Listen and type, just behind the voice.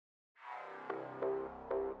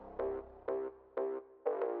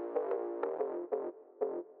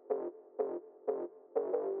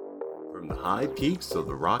from the high peaks of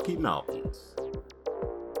the Rocky Mountains.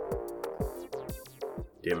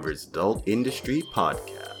 Denver's Adult Industry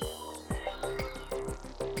Podcast.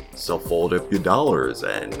 So fold up your dollars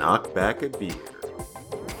and knock back a beer.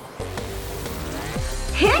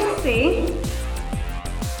 Pixie?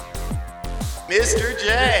 Mr.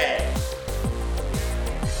 J.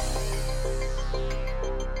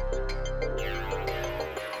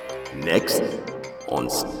 Next on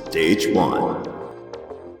Stage 1.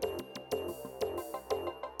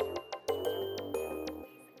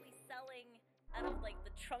 Selling out of like the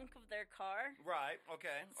trunk of their car. Right,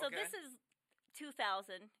 okay. So this is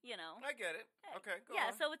 2000, you know. I get it. Okay, go yeah,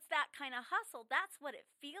 on. so it's that kind of hustle. That's what it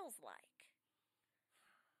feels like.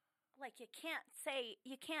 Like you can't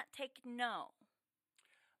take no.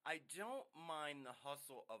 I don't mind the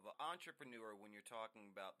hustle of an entrepreneur when you're talking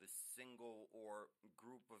about the single or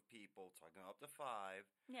group of people, talking up to 5,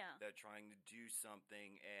 Yeah. that are trying to do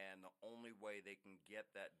something, and the only way they can get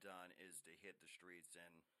that done is to hit the streets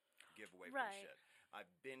and give away free Right. shit. I've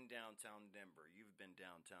been downtown Denver. You've been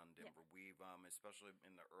downtown Denver. Yeah. We've, especially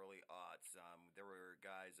in the early aughts, there were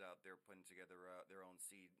guys out there putting together their own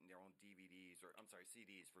DVDs, or I'm sorry,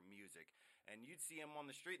 CDs for music, and you'd see them on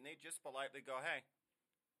the street, and they'd just politely go, "Hey,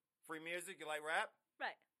 free music? You like rap?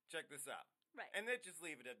 Right. Check this out." Right. And they'd just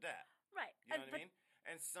leave it at that. Right. You know what I mean?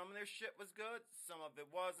 And some of their shit was good, some of it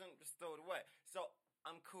wasn't, just throw it away. So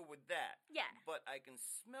I'm cool with that. Yeah. But I can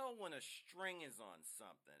smell when a string is on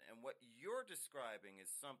something. And what you're describing is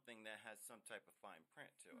something that has some type of fine print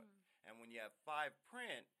to it. And when you have 5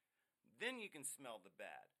 print, then you can smell the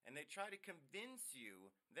bad. And they try to convince you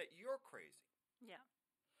that you're crazy. Yeah.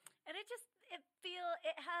 And it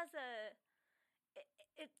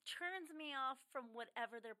turns me off from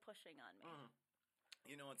whatever they're pushing on me.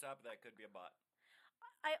 You know, on top of that could be a bot.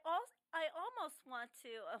 I almost want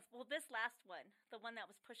to. This last one, the one that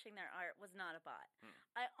was pushing their art, was not a bot.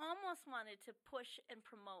 I almost wanted to push and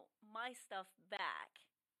promote my stuff back.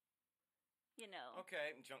 You know.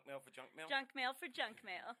 Okay, junk mail for junk mail. Junk mail for junk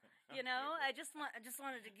mail. You know, I just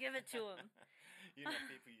wanted to give it to them. You know,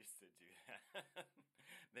 people used to do that.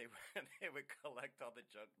 They would collect all the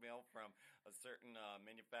junk mail from a certain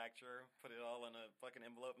manufacturer, put it all in a fucking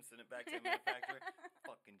envelope, and send it back to the manufacturer.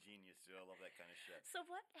 Fucking genius, dude. I love that kind of shit. So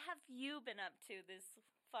what have you been up to this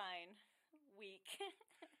fine week?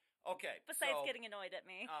 Okay. Besides getting annoyed at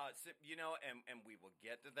me. You know, and we will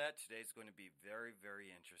get to that. Today's going to be very,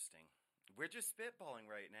 very interesting. We're just spitballing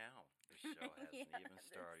right now. The show hasn't even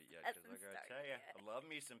started yet. Because I got to tell you, I love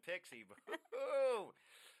me some Pixie.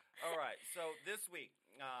 All right, so this week,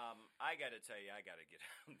 I got to tell you, I got to get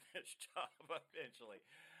on this job eventually.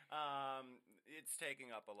 It's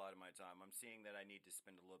taking up a lot of my time. I'm seeing that I need to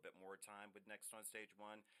spend a little bit more time with Next on Stage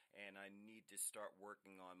 1, and I need to start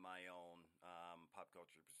working on my own pop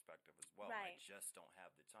culture perspective as well. Right. I just don't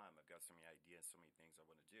have the time. I've got so many ideas, so many things I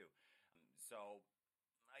want to do. So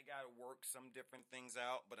I got to work some different things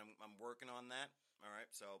out, but I'm working on that. All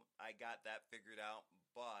right, so I got that figured out,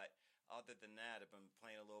 but other than that, I've been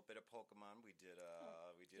playing a little bit of Pokemon. We did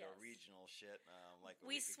a regional shit like a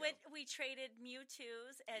week ago. We traded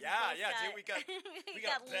Mewtwo's, and dude, we got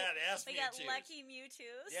badass Mewtwo's. We got lucky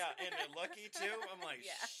Mewtwo's. Yeah, and they're lucky too. I'm like,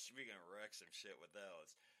 Yeah. We're gonna wreck some shit with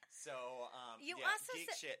those. So,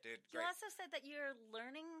 geek shit, dude. You Great. also said that you're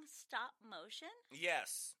learning stop motion.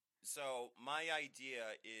 Yes. So my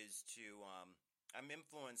idea is to I'm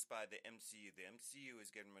influenced by the MCU. The MCU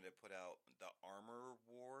is getting ready to put out the Armor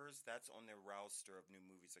Wars. That's on their roster of new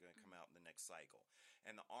movies that are going to come out in the next cycle.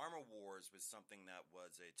 And the Armor Wars was something that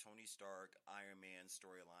was a Tony Stark, Iron Man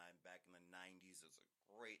storyline back in the 90s. It was a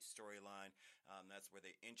great storyline. That's where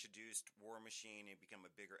they introduced War Machine and become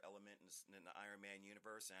a bigger element in the Iron Man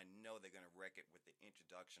universe. And I know they're going to wreck it with the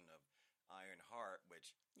introduction of Ironheart,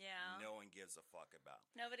 which no one gives a fuck about.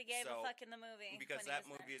 Nobody gave a fuck in the movie because that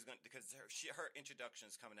movie is going because her introduction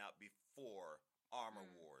is coming out before Armor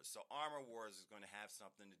Wars. So Armor Wars is going to have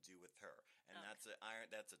something to do with her, and that's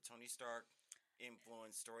a Tony Stark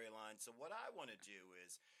influence storyline. So what I want to do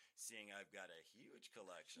is, seeing I've got a huge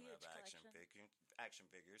collection of action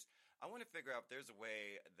figures, I want to figure out if there's a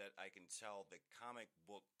way that I can tell the comic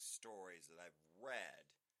book stories that I've read.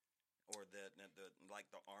 Or the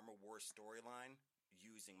Armor Wars storyline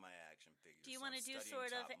using my action figures. Do you want to do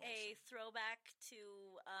sort of a throwback to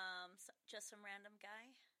just some random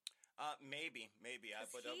guy? Maybe.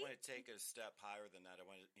 But I want to take it a step higher than that. I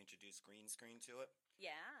want to introduce green screen to it.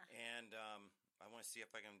 Yeah. And I want to see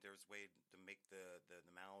if there's a way to make the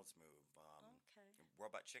mouths move. Okay.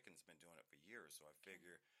 Robot Chicken's been doing it for years, so I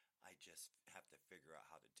figure I just have to figure out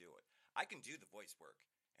how to do it. I can do the voice work,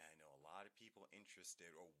 and I know a lot of people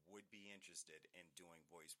interested or would be interested in doing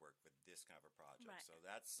voice work for this kind of a project. Right. So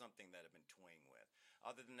that's something that I've been toying with.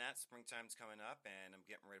 Other than that, springtime's coming up, and I'm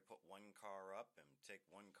getting ready to put one car up and take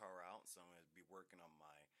one car out. So I'm going to be working on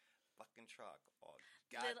my fucking truck all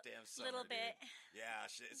goddamn summer, little bit. dude. Yeah,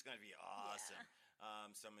 it's going to be awesome.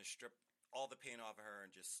 So I'm going to strip all the paint off of her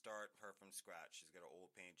and just start her from scratch. She's got an old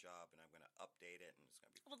paint job, and I'm going to update it, and it's going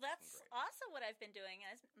to be Well, that's great. also what I've been doing.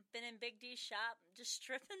 I've been in Big D's shop just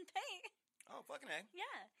stripping paint. Oh, fucking A. Yeah.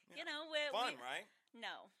 Yeah. You know, Fun, right?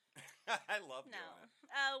 No. I love No. doing it.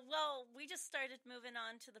 Well, we just started moving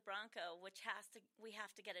on to the Bronco, which we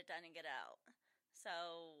have to get it done and get out.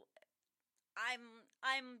 So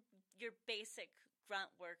I'm your basic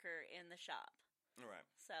grunt worker in the shop. All right.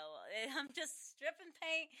 So I'm just stripping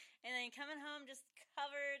paint and then coming home just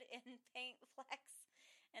covered in paint flecks,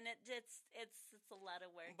 and it's a lot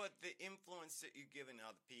of work. But the influence that you're giving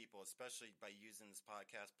other people, especially by using this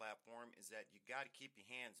podcast platform, is that you got to keep your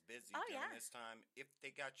hands busy during this time. If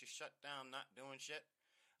they got you shut down, not doing shit.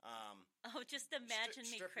 Just imagine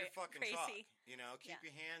me strip your fucking crazy. truck. You know, keep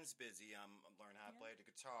your hands busy. Learn how to play the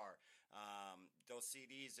guitar. Those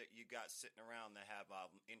CDs that you got sitting around that have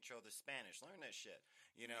intro to Spanish. Learn that shit.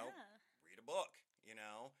 You know, read a book. You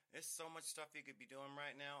know, there's so much stuff you could be doing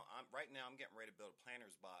right now. I'm getting ready to build a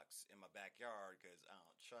planter's box in my backyard because I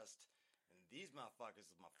don't trust these motherfuckers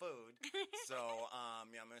with my food. So,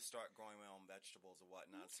 I'm going to start growing my own vegetables and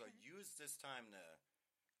whatnot. Okay. So use this time to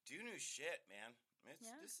do new shit, man.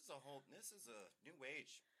 This is a new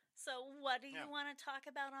age. So what do you want to talk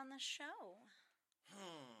about on the show?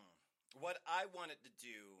 What I wanted to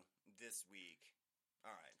do this week.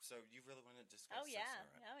 All right. So you really want to discuss this?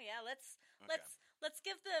 Right? Oh yeah. Let's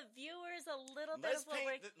give the viewers a little bit of what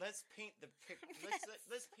let's paint the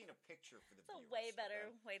let's paint a picture for the viewers. It's a way better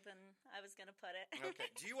way than I was going to put it. Okay.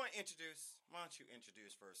 Do you want to introduce? Why don't you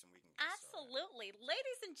introduce first, and we can get Absolutely. Started.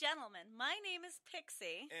 Ladies and gentlemen, my name is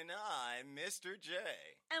Pixie. And I'm Mr. J.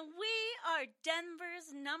 And we are Denver's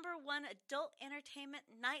 #1 adult entertainment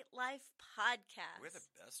nightlife podcast. We're the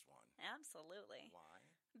best one. Absolutely. Why?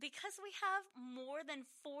 Because we have more than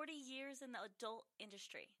 40 years in the adult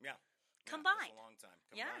industry. Yeah. Combined. That's a long time.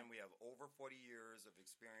 Combined, we have over 40 years of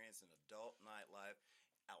experience in adult nightlife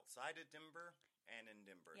outside of Denver and in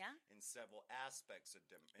Denver. Yeah. In several aspects of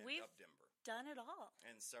Denver. We've done it all.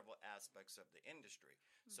 And several aspects of the industry.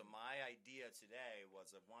 Mm-hmm. So my idea today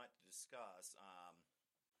was I want to discuss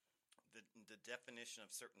the definition of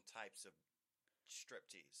certain types of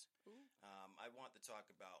striptease. I want to talk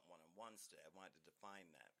about one-on-ones today. I wanted to define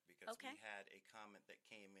that because we had a comment that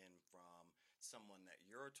came in from someone that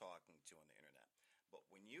you're talking to on the internet. But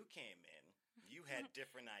when you came in, you had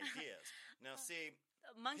different ideas. Now, see,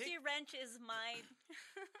 Monkey Wrench is my...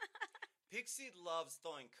 Pixie loves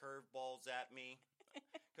throwing curveballs at me.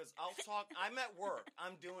 Because I'm at work,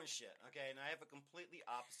 I'm doing shit, okay? And I have a completely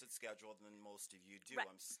opposite schedule than most of you do. Right.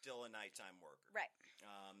 I'm still a nighttime worker. Right.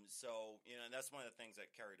 So, that's one of the things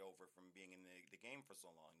that carried over from being in the game for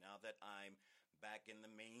so long. Now that I'm back in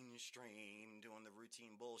the mainstream doing the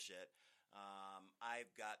routine bullshit,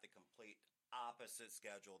 I've got the complete opposite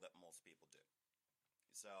schedule that most people do.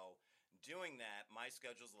 So, doing that, my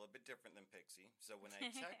schedule's a little bit different than Pixie. So when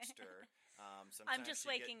I text her, sometimes I'm just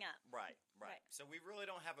waking up. Right. So we really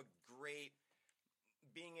don't have a great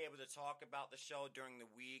being able to talk about the show during the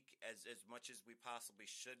week as much as we possibly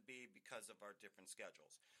should be because of our different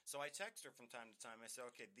schedules. So I text her from time to time. I say,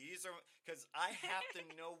 okay, these are, because I have to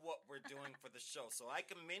know what we're doing for the show so I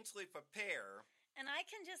can mentally prepare. And I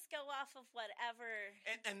can just go off of whatever.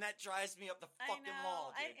 And that drives me up the fucking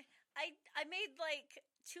wall, dude. I made like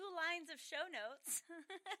 2 lines of show notes.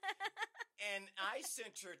 And I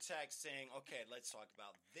sent her a text saying, okay, let's talk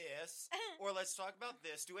about this, or let's talk about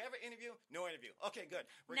this. Do we have an interview? No interview. Okay, good.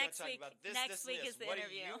 We're going to talk about this, next this, week and this. Is the what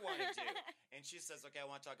interview. do you want to do? And she says, okay, I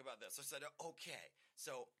want to talk about this. I said, okay,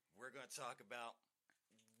 so we're going to talk about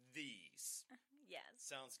these. Yes.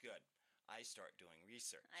 Sounds good. I start doing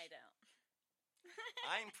research. I don't.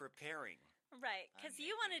 I'm preparing. Right, because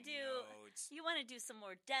you want to do some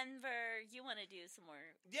more Denver. You want to do some more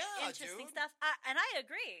interesting stuff. And I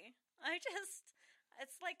agree.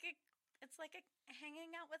 It's like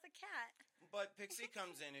hanging out with a cat. But Pixie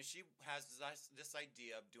comes in and she has this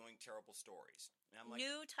idea of doing terrible stories. And I'm like,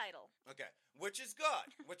 new title. Okay, which is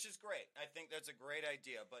good, which is great. I think that's a great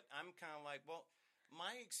idea. But I'm kind of like, well,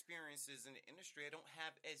 my experiences in the industry, I don't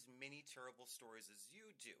have as many terrible stories as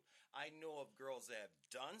you do. I know of girls that have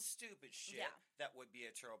done stupid shit that would be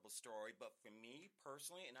a terrible story. But for me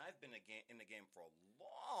personally, and I've been in the game for a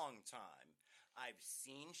long time, I've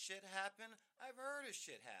seen shit happen. I've heard of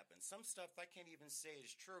shit happen. Some stuff I can't even say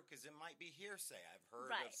is true because it might be hearsay. I've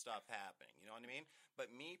heard Right. of stuff happening. You know what I mean?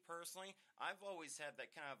 But me personally, I've always had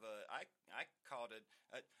that kind of I called it.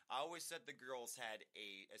 I always said the girls had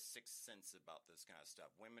a sixth sense about this kind of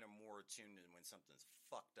stuff. Women are more attuned to when something's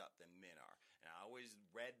fucked up than men are. And I always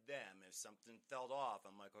read them. If something fell off,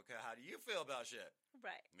 I'm like, okay, how do you feel about shit?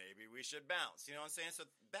 Right. Maybe we should bounce. You know what I'm saying? So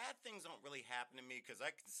bad things don't really happen to me because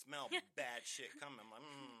I can smell bad shit coming. I'm like,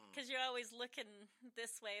 Because you're always looking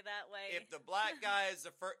this way, that way. If the black guy is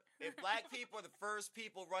if black people are the first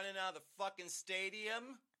people running out of the fucking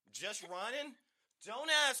stadium, just running,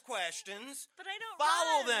 don't ask questions. But I don't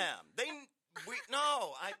follow run. them.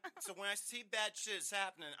 So when I see bad shit is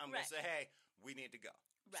happening, I'm Right. gonna say, hey, we need to go.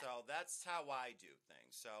 Right. So that's how I do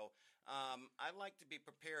things. So I like to be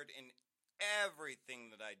prepared in everything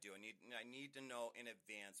that I do. I need to know in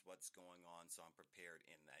advance what's going on, so I'm prepared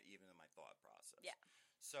in that, even in my thought process. Yeah.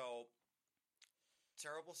 So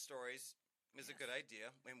terrible stories is a Yes. good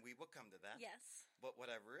idea, and we will come to that. Yes. But what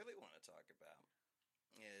I really want to talk about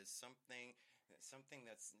is something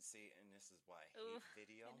that's, see, and this is why I Ooh, hate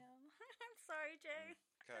video. I know. I'm sorry, Jay.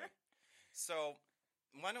 Okay. So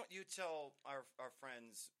why don't you tell our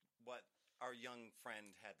friends what our young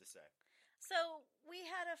friend had to say? So we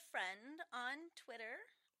had a friend on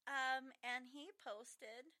Twitter, and he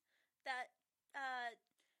posted that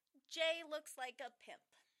Jay looks like a pimp.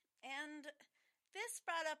 And this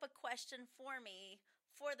brought up a question for me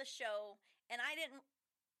for the show, and I didn't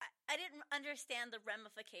understand the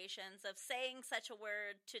ramifications of saying such a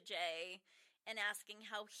word to Jay and asking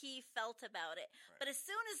how he felt about it. Right. But as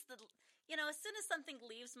soon as something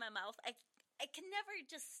leaves my mouth, I can never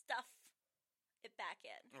just stuff it back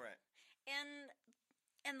in. Right. And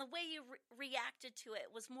the way you reacted to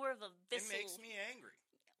it was more of a visceral. It makes me angry.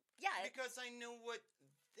 Yeah. Because I know what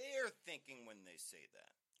they're thinking when they say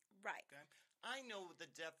that. Right. Okay? I know the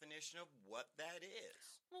definition of what that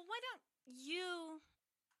is. Well, why don't you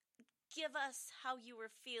give us how you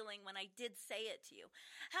were feeling when I did say it to you?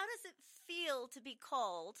 How does it feel to be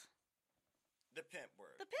called The pimp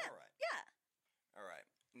word. the pimp? All right. Yeah. All right.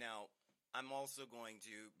 Now, I'm also going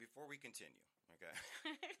to, before we continue, okay?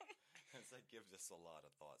 Because I give this a lot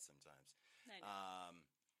of thought sometimes. I know.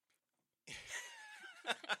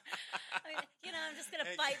 I'm just going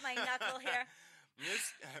to bite my knuckle here.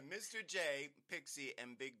 Mr. J, Pixie,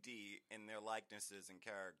 and Big D in their likenesses and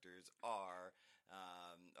characters are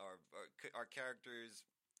characters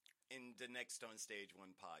in the Next on Stage 1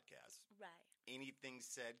 podcast. Right. Anything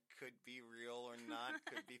said could be real or not,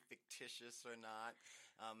 could be fictitious or not.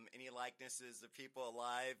 Any likenesses of people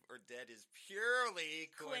alive or dead is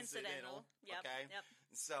purely coincidental. Yep. Okay? Yep.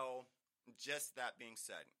 So, just that being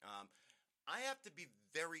said, I have to be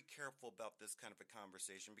very careful about this kind of a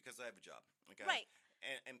conversation because I have a job. Okay? Right.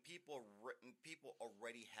 And people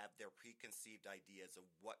already have their preconceived ideas of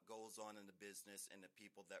what goes on in the business and the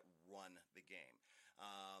people that run the game.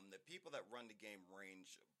 The people that run the game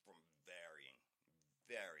range from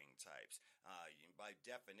varying types. By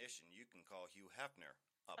definition, you can call Hugh Hefner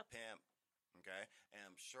a pimp. Okay? And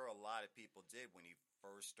I'm sure a lot of people did when he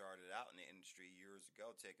first started out in the industry years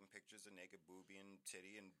ago, taking pictures of naked boobie and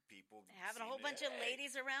titty and people Having a seeing whole it, bunch of hey,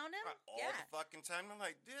 ladies around him? all the fucking time. I'm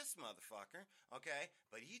like, this motherfucker. Okay?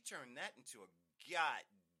 But he turned that into a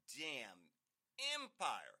goddamn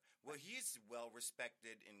empire. Well, he's well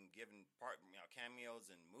respected and given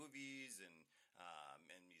cameos in movies, and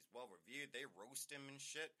he's well reviewed. They roast him and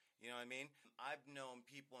shit. You know what I mean? I've known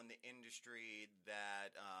people in the industry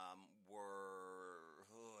that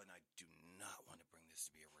and I do not want to bring this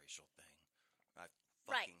to be a racial thing. I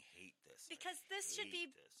fucking hate this. Because this should be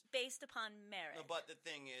hate this. based upon merit. No, but the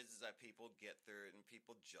thing is that people get there and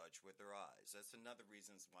people judge with their eyes. That's another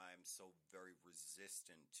reason why I'm so very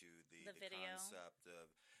resistant to the video. concept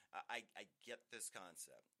of. I get this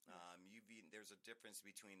concept. There's a difference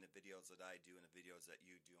between the videos that I do and the videos that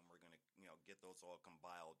you do, and we're going to get those all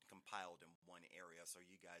compiled in one area so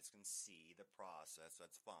you guys can see the process.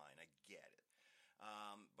 That's fine. I get it.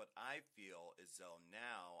 But I feel as though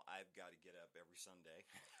now I've got to get up every Sunday.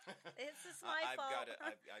 This is my fault.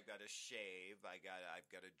 I've got to shave. I've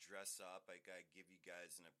got to dress up. I got to give you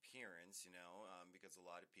guys an appearance, because a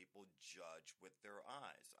lot of people judge with their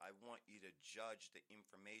eyes. I want you to judge the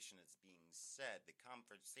information that's being said, the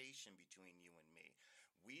conversation between you and me.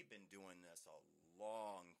 We've been doing this a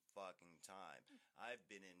long fucking time. I've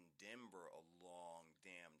been in Denver a long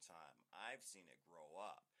damn time. I've seen it grow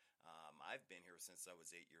up. I've been here since I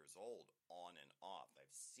was 8 years old, on and off.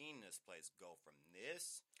 I've seen this place go from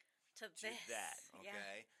this to this. that,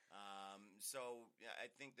 okay? Yeah. So yeah, I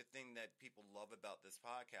think the thing that people love about this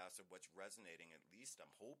podcast, or what's resonating, at least I'm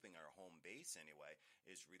hoping our home base anyway,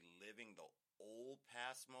 is reliving the old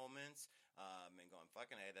past moments and going,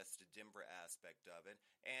 fucking hey, that's the Denver aspect of it,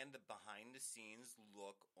 and the behind the scenes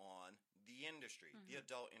look on the industry, the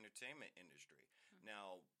adult entertainment industry.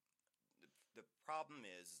 Now, the problem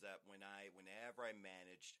is that whenever I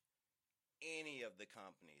managed any of the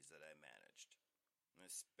companies that I managed,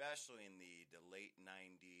 especially in the late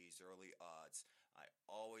 90s, early aughts, I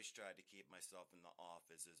always tried to keep myself in the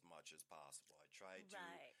office as much as possible. I tried to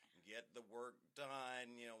get the work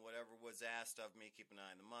done, whatever was asked of me, keep an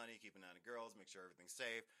eye on the money, keep an eye on the girls, make sure everything's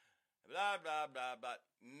safe, blah, blah, blah, blah.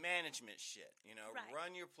 Management shit,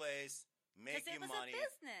 run your place, make your money,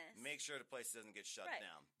 make sure the place doesn't get shut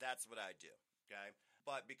down. That's what I do, okay?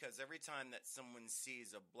 But because every time that someone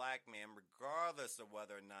sees a black man, regardless of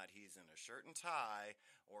whether or not he's in a shirt and tie,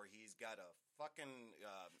 or he's got a fucking,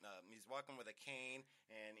 he's walking with a cane,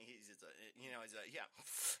 and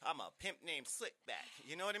I'm a pimp named Slickback.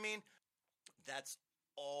 You know what I mean? That's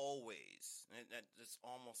always, that's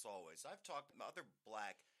almost always. I've talked to other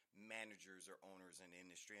black managers or owners in the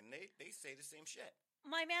industry, and they say the same shit.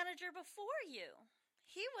 My manager before you,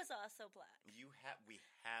 he was also black. We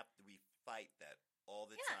fight that all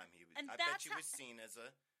the time. I bet you was seen as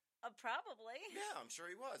a probably. Yeah, I'm sure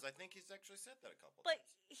he was. I think he's actually said that a couple But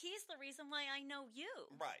times. he's the reason why I know you.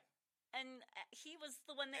 Right. And he was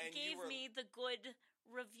the one that And gave me the good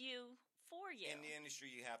review for you. In the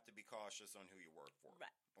industry, you have to be cautious on who you work for.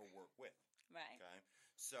 Right. Or work with. Right. Okay?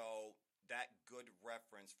 So that good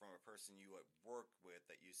reference from a person you had worked with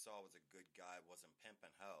that you saw was a good guy, wasn't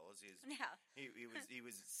pimping hoes. He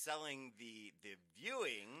was selling the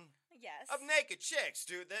viewing of naked chicks,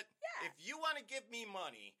 dude. That if you want to give me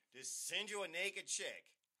money to send you a naked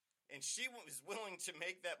chick, and she was willing to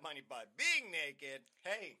make that money by being naked,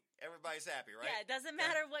 hey, everybody's happy, right? Yeah, it doesn't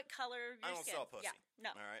matter what color your I don't skin. sell pussy. Yeah,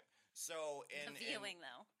 no. All right. So the viewing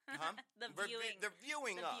though. Huh? The viewing. The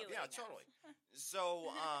viewing of. Yeah, totally. So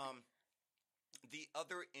the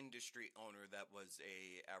other industry owner that was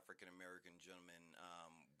a African American gentleman,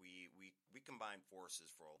 we combined forces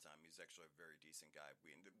for all time. He was actually a very decent guy.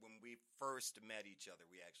 When we first met each other,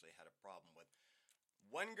 we actually had a problem with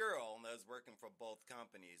one girl that was working for both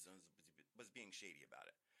companies and was being shady about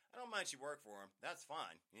it. I don't mind she worked for him. That's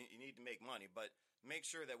fine. You need to make money, but make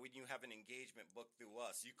sure that when you have an engagement booked through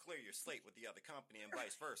us, you clear your slate with the other company and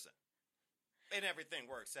vice versa. And everything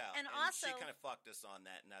works out. And she also, kind of fucked us on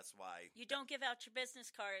that, and that's why you don't give out your business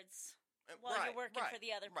cards while you're working for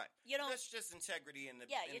the other. Right. You don't. That's just integrity in the.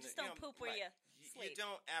 Yeah, you just don't poop where you sleep. You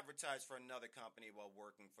don't advertise for another company while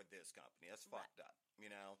working for this company. That's fucked up.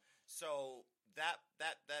 So that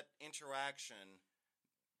interaction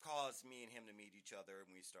caused me and him to meet each other,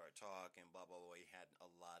 and we started talking. Blah blah blah. We had a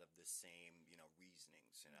lot of the same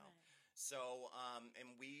reasonings. Right. So,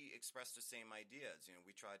 and we expressed the same ideas.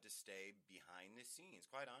 We tried to stay behind the scenes.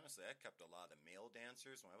 Quite honestly, I kept a lot of the male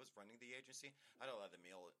dancers when I was running the agency. I had a lot of the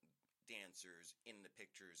male dancers in the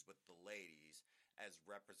pictures with the ladies as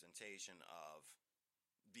representation of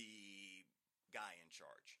the guy in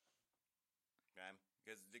charge. Okay?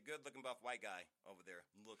 Because the good-looking buff white guy over there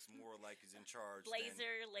looks more like he's in charge.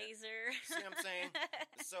 Laser. See what I'm saying?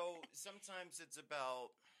 So sometimes it's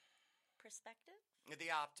about perspective.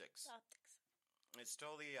 The optics. It's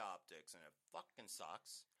totally the optics, and it fucking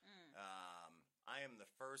sucks. I am the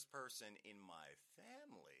first person in my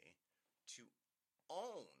family to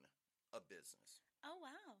own a business. Oh,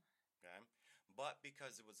 wow. Okay? But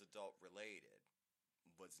because it was adult related,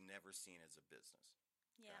 was never seen as a business.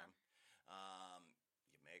 Yeah. Okay?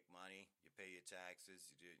 You make money, you pay your taxes,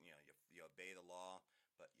 you do, you obey the law,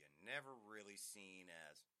 but you're never really seen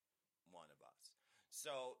as one of us.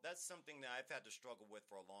 So that's something that I've had to struggle with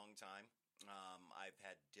for a long time. I've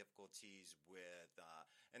had difficulties with,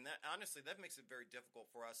 and that honestly, that makes it very difficult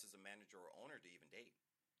for us as a manager or owner to even date.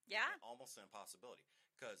 Yeah. Almost an impossibility.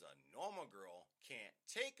 Because a normal girl can't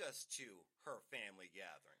take us to her family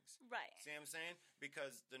gatherings. Right. See what I'm saying?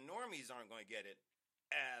 Because the normies aren't going to get it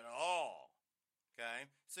at all. Okay?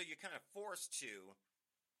 So you're kind of forced to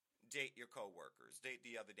date your coworkers, date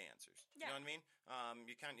the other dancers. Yeah. You know what I mean?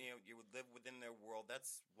 You kind of, you would live within their world.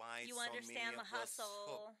 That's why you so understand many the of us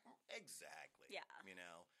hustle. Exactly. Yeah.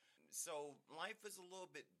 So life is a little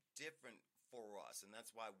bit different for us, and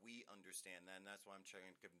that's why we understand that, and that's why I'm trying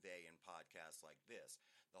to convey in podcasts like this.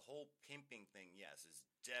 The whole pimping thing, yes, is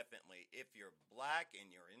definitely, if you're black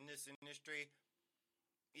and you're in this industry,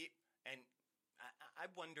 and I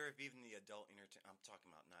wonder if even the adult I'm talking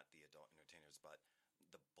about not the adult entertainers, but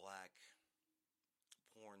the black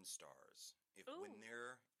porn stars, if when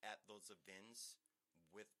they're at those events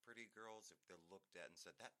with pretty girls if they're looked at and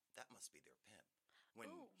said that must be their pimp, when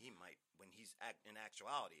Ooh. when he's in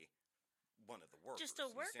actuality one of the workers. Just a You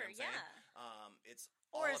see what worker, I'm saying? yeah. It's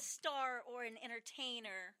Or all a star or an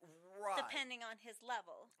entertainer, right. depending on his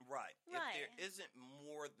level. Right. Right. If there isn't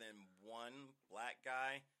more than one black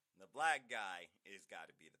guy, the black guy is got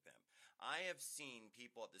to be the pimp. I have seen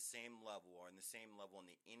people at the same level or in the same level in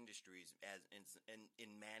the industries as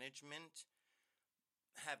in management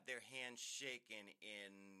have their hands shaken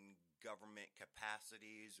in government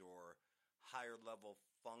capacities or higher level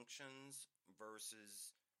functions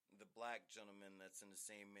versus the black gentleman that's in the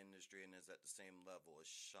same industry and is at the same level is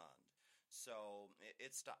shunned. So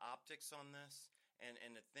it's the optics on this, and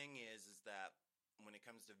the thing is that when it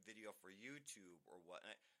comes to video for YouTube or what,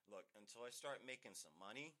 look, until I start making some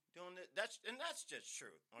money doing it, that's just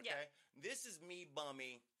truth. Okay, Yeah. This is me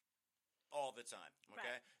bummy all the time. Okay,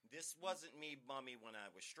 Right. This wasn't me bummy when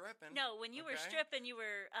I was stripping. No, when you were okay? stripping, you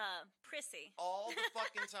were prissy. All the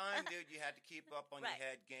fucking time, dude. You had to keep up on Right. your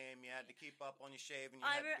head game. You had to keep up on your shaving. You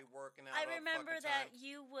I had re- to be working out. I all the remember fucking that time.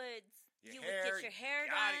 you would Your get hair, your hair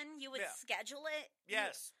got it. done. You would Yeah. schedule it.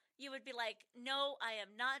 Yes. You would be like, no, I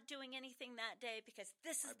am not doing anything that day because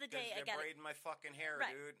this is the day I They're got it. braiding my fucking hair,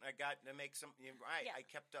 Right. dude. I got to make some. Right. Yeah. I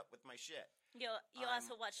kept up with my shit. You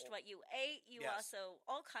also watched what you ate. You Yes. also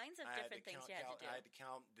all kinds of I had different to things count, you had to do. I had to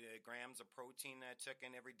count the grams of protein that I took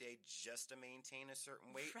in every day just to maintain a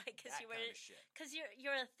certain weight. Right, because that you were kind of shit. because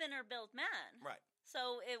you're a thinner built man. Right.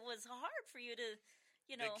 So it was hard for you to,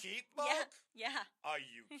 To keep bulk? Yeah, yeah. Are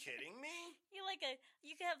you kidding me?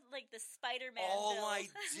 You could have like the Spider-Man. All build. I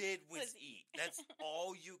did was Was eat. That's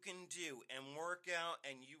all you can do, and work out,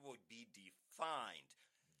 and you will be defined.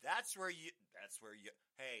 That's where you.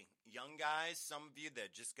 Hey, young guys, some of you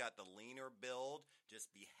that just got the leaner build,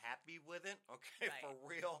 just be happy with it. Okay, Right. for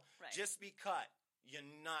real. Right. Just be cut. You're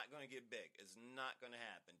not going to get big. It's not going to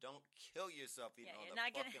happen. Don't kill yourself eating Yeah, all you're the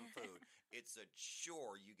not gonna- fucking food. It's a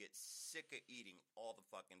chore. You get sick of eating all the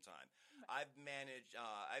fucking time. I've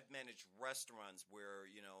managed restaurants where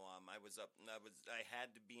I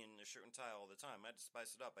had to be in a shirt and tie all the time. I had to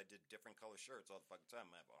spice it up. I did different color shirts all the fucking time.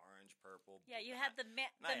 I have orange, purple. Yeah, you had the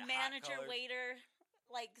I had hot manager colored. waiter,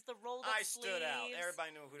 like the rolled up I stood out. sleeves.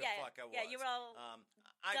 Everybody knew who the Yeah, fuck I was. yeah, you were all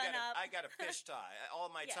done up. I got a fish tie. All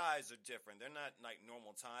my Yeah. ties are different. They're not like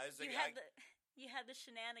normal ties. You had the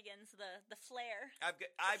shenanigans, the flair.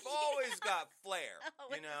 I've always got flair.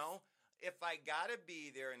 Always. You know, if I gotta be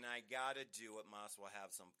there and I gotta do it, might as well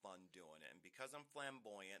have some fun doing it. And because I'm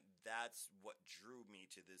flamboyant, that's what drew me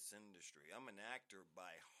to this industry. I'm an actor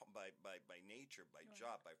by nature, by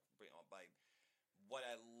job, by what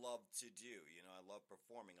I love to do. You know, I love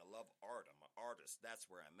performing. I love art. I'm an artist. That's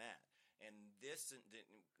where I'm at. And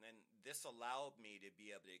this allowed me to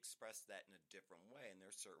be able to express that in a different way. And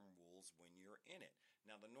there's certain rules when you're in it.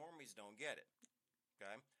 Now, the normies don't get it.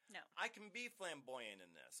 Okay? No. I can be flamboyant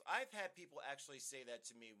in this. I've had people actually say that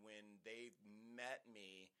to me when they've met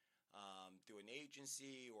me through an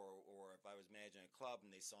agency or if I was managing a club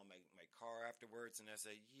and they saw my car afterwards and I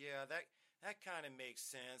say, yeah, that kind of makes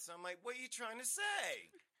sense. I'm like, what are you trying to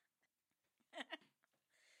say?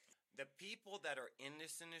 The people that are in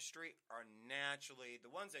this industry are naturally, the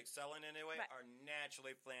ones excelling anyway, Right. are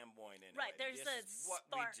naturally flamboyant anyway. Right, there's this is a what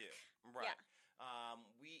spark. we do. Right. Yeah.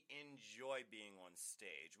 We enjoy being on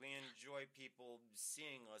stage. We enjoy people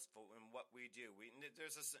seeing us for in what we do.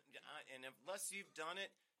 And unless you've done it,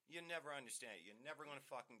 you never understand it. You're never going to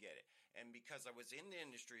fucking get it. And because I was in the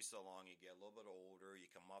industry so long, you get a little bit older, you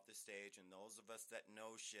come off the stage, and those of us that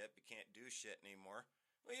know shit but can't do shit anymore,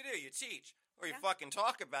 what do? You teach. Or you fucking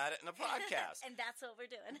talk about it in a podcast. And that's what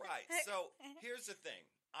we're doing. Right. So here's the thing.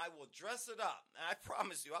 I will dress it up. And I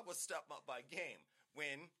promise you, I will step up my game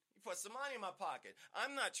when you put some money in my pocket.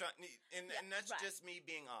 I'm not trying, and that's right. just me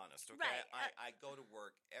being honest, okay? Right. I go to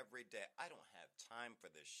work every day. I don't have time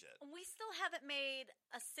for this shit. We still haven't made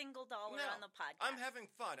a single dollar No, on the podcast. I'm having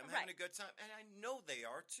fun. I'm having Right. a good time. And I know they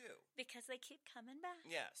are too. because they keep coming back.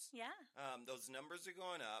 Yes. Yeah. Those numbers are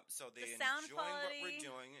going up, so they The sound enjoying what we're quality.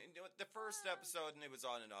 doing. And, the first episode, and it was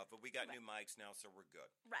on and off, but we got new mics now, so we're good.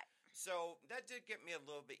 Right. So that did get me a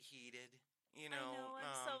little bit heated. You know, I know.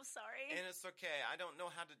 I'm so sorry. and it's okay. I don't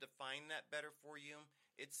know how to define that better for you.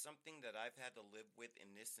 It's something that I've had to live with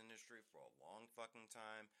in this industry for a long fucking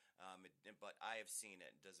time. But I have seen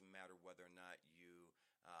it. It doesn't matter whether or not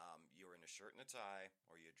you're in a shirt and a tie,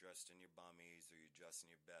 or you're dressed in your bummies, or you're dressed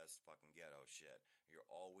in your best fucking ghetto shit. You're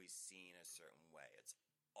always seen a certain way. It's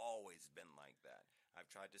always been like that.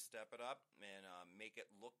 I've tried to step it up and make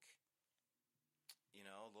it look,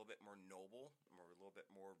 a little bit more noble, or a little bit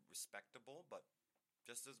more respectable, but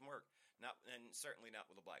just doesn't work. Not, and certainly not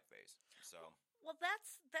with a black face. So. Well,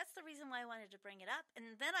 that's the reason why I wanted to bring it up.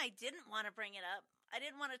 And then I didn't want to bring it up. I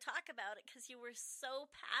didn't want to talk about it because you were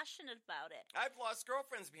so passionate about it. I've lost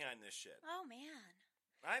girlfriends behind this shit. Oh, man.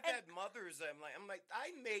 I've had mothers. I'm like,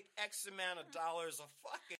 I make X amount of dollars a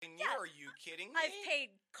fucking year. Are you kidding me? I've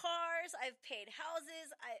paid cars. I've paid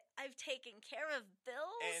houses. I've taken care of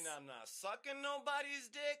bills. And I'm not sucking nobody's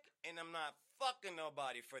dick, and I'm not fucking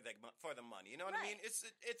nobody for the money. You know what I mean? It's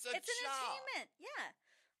a job. Entertainment. Yeah.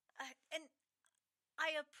 And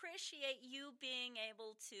I appreciate you being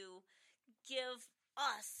able to give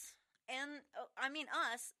us, and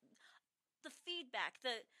us, the feedback,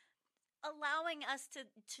 allowing us to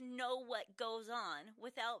know what goes on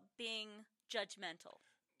without being judgmental.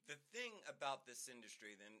 The thing about this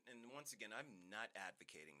industry, and once again, I'm not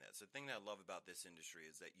advocating this. The thing that I love about this industry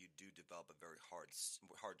is that you do develop a very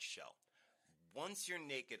hard shell. Once you're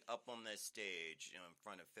naked up on this stage, in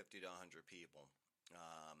front of 50 to 100 people,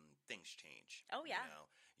 things change. Oh yeah,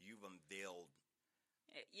 you've unveiled.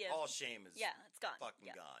 Yeah. All shame is it's gone.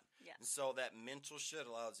 Fucking gone. Yeah. And so that mental shit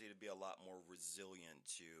allows you to be a lot more resilient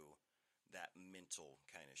to that mental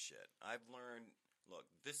kind of shit. I've learned, look,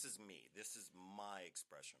 this is me. This is my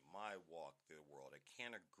expression, my walk through the world. I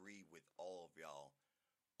can't agree with all of y'all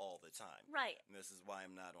all the time. Right. And this is why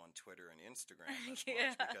I'm not on Twitter and Instagram as much,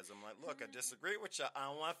 because I'm like, look, I disagree with y'all. I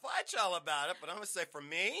don't want to fight y'all about it, but I'm going to say for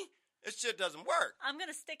me, this shit doesn't work. I'm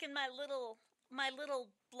going to stick in my little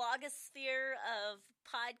blogosphere of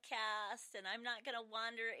podcasts, and I'm not going to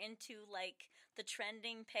wander into like the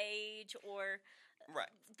trending page or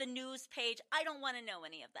the news page. I don't want to know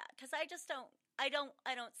any of that because I just don't. I don't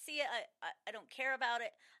see it. I don't care about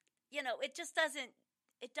it. It just doesn't.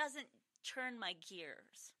 It doesn't turn my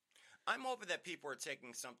gears. I'm hoping that people are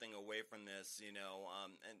taking something away from this, and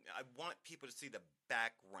I want people to see the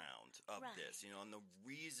background of this, and the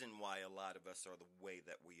reason why a lot of us are the way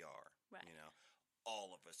that we are. Right.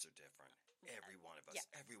 All of us are different. Every one of us.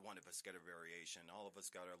 Every one of us got a variation. All of us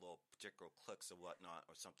got our little particular clicks or whatnot,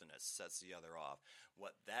 or something that sets the other off.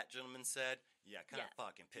 What that gentleman said, kind of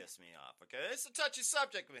fucking pissed me off. Okay, it's a touchy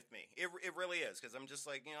subject with me. It really is, because I'm just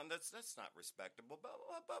like, that's not respectable. But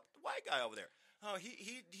the white guy over there,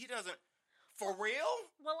 he doesn't. For real?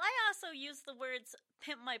 Well, I also use the words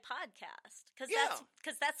 "pimp my podcast"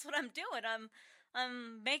 because that's what I'm doing.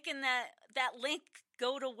 I'm making that link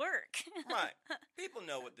go to work. Right. People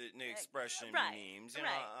know what the expression means.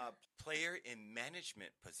 Player in management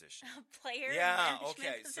position. Player in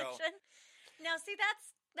management position. So now, see,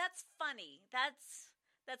 that's funny. That's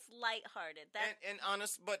lighthearted. And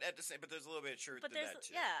honest, but there's a little bit of truth to that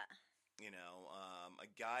too. Yeah. A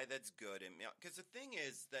guy that's good, and because the thing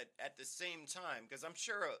is that at the same time, because I'm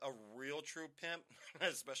sure a real true pimp,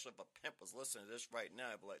 especially if a pimp was listening to this right now,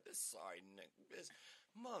 I'd be like, "This sorry Nick, this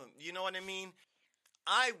mother," you know what I mean?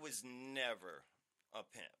 I was never a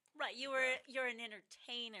pimp. Right, you're an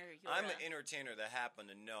entertainer. I'm an entertainer that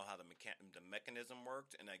happened to know how the mechanism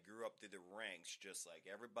worked, and I grew up through the ranks just like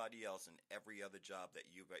everybody else in every other job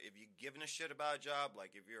that if you're giving a shit about a job,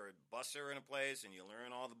 like if you're a busser in a place and you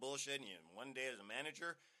learn all the bullshit, and one day as a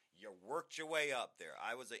manager, you worked your way up there.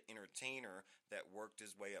 I was an entertainer that worked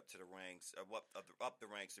his way up to the ranks, up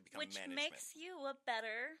the ranks to become management. Which makes you a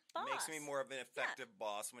better boss. Makes me more of an effective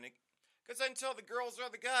boss because I can tell the girls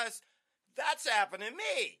or the guys, that's happened to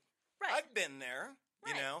me. Right. I've been there,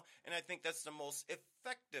 and I think that's the most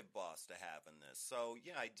effective boss to have in this. So,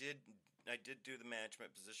 I did do the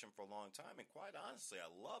management position for a long time, and quite honestly, I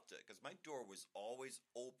loved it because my door was always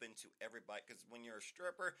open to everybody. Because when you're a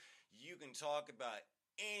stripper, you can talk about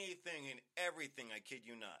anything and everything, I kid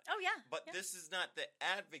you not. Oh, yeah. But this is not to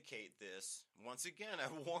advocate this. Once again, I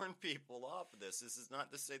warn people off of this. This is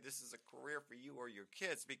not to say this is a career for you or your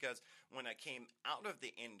kids, because when I came out of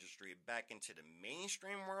the industry back into the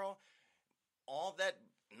mainstream world, all that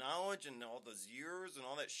knowledge and all those years and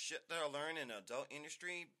all that shit that I learned in the adult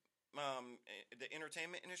industry, the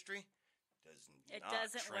entertainment industry,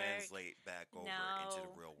 doesn't translate back over into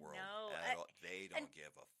the real world. No, they don't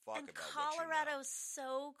give a fuck about Colorado's what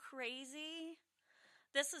so crazy.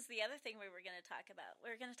 This is the other thing we were going to talk about.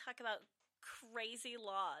 We're going to talk about crazy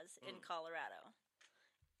laws in Colorado.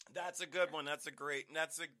 That's a good one. That's a great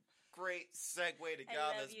segue to get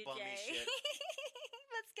out of this bummy shit.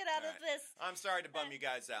 Let's get out of this. I'm sorry to bum you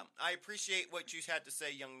guys out. I appreciate what you had to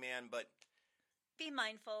say, young man, but be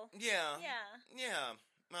mindful. Yeah.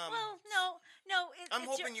 Well, no. I'm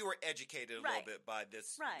hoping you were educated a little bit by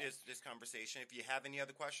this conversation. If you have any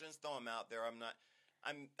other questions, throw them out there. I'm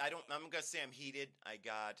gonna say I'm heated. I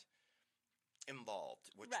got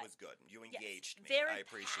involved, which was good. You engaged me. Very I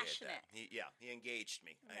appreciate passionate. that. He engaged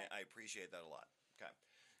me. Right. I appreciate that a lot. Okay.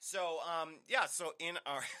 So, so in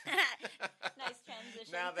our... Nice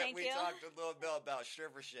transition. Now that Thank we you. talked a little bit about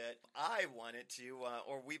stripper shit, I wanted to,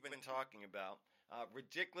 or we've been talking about,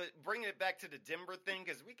 ridiculous, bringing it back to the Denver thing,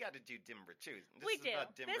 because we got to do Denver, too. We This is do.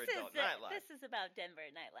 about Denver adult nightlife. This is about Denver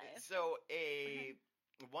nightlife. So,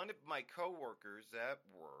 one of my coworkers at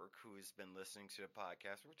work who's been listening to the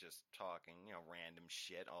podcast, we're just talking, random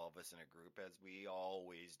shit, all of us in a group, as we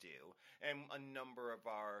always do. And a number of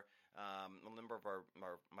my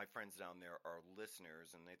friends down there are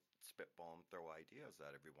listeners, and they spitball and throw ideas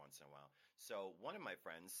out every once in a while. So one of my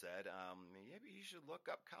friends said, maybe you should look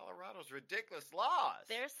up Colorado's ridiculous laws.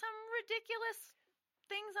 There's some ridiculous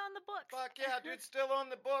things on the books. Fuck yeah, dude, still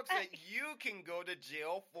on the books that you can go to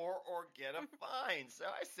jail for or get a fine. So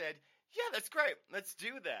I said, yeah, that's great. Let's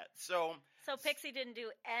do that. So Pixie didn't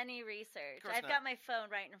do any research. I've not. got my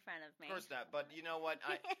phone right in front of me. Of course not. But you know what?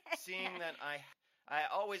 Seeing that I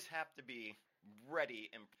always have to be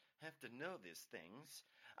ready and have to know these things,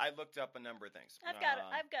 I looked up a number of things. I've got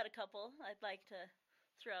a couple I'd like to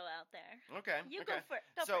throw out there. Okay. You okay. go first.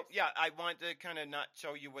 Go So first. yeah, I wanted to kind of not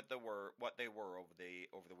show you what they were over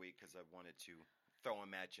the week, because I wanted to throw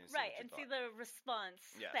them at you and see Right, what you and thought. see the response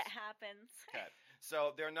Yes. that happens. Okay.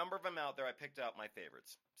 So there are a number of them out there. I picked out my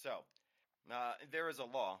favorites. So there is a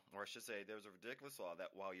law, or I should say, there's a ridiculous law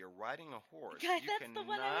that while you're riding a horse, God, you that's cannot. the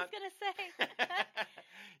one I was gonna say.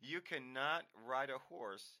 You cannot ride a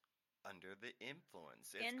horse under the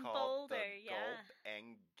influence. It's In called Boulder, the yeah. Gulp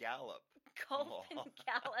and Gallop. Gulp and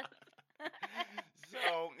Gallop.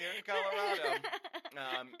 So here in Colorado,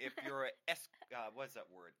 if you're what's that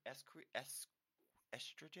word?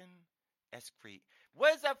 Estrogen? Excrete.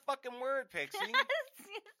 What is that fucking word, Pixie?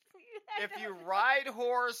 If you ride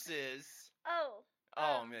horses. Oh,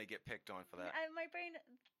 I'm gonna get picked on for that. my brain.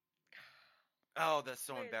 Oh, that's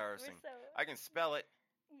so we're embarrassing. so, I can spell it.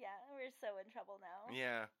 yeah, we're so in trouble now.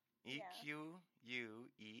 Yeah. Yeah. EQUESTR.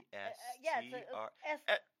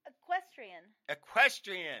 Equestrian.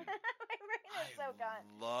 Equestrian. My brain is so gone.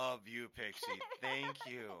 Love you, Pixie. Thank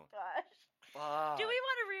you. Gosh. Fuck. Do we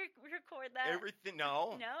want to record that? Everything?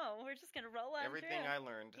 No. No, we're just gonna roll on Everything through. I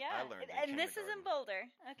learned. Yeah, I learned. and this is in kindergarten. Boulder.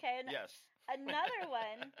 Okay. And Yes. Another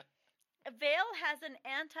one. Vail has an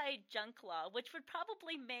anti-junk law, which would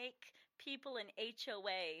probably make people in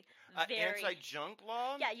HOA very Anti-junk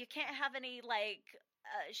law? Yeah, you can't have any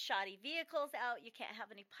shoddy vehicles out. You can't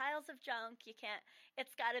have any piles of junk. You can't.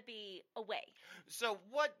 It's got to be away. So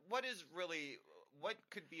what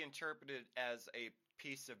could be interpreted as a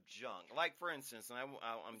piece of junk? Like, for instance, and I'm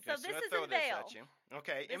just going to throw this at you.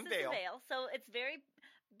 Okay, This in is Vail. Vail, so it's very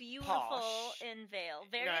beautiful Posh. in Vail.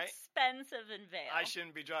 Very Right. expensive in Vail. I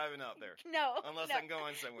shouldn't be driving out there. No. Unless no, I'm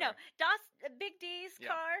going somewhere. No. Big D's Yeah.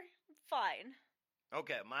 car, fine.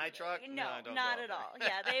 Okay, my truck? No, I don't not go out at there. all.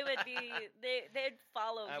 Yeah, they would be. They'd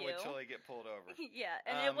follow I you. would totally get pulled over. Yeah,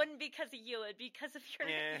 and it wouldn't be because of you. It'd be because of your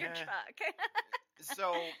truck.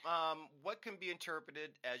 So, what can be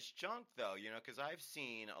interpreted as junk, though? Because I've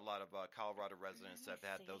seen a lot of Colorado residents that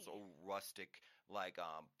have had those old rustic,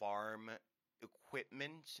 farm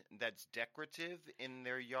equipment that's decorative in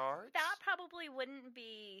their yards. That probably wouldn't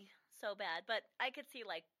be so bad, but I could see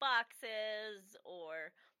boxes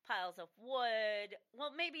or piles of wood.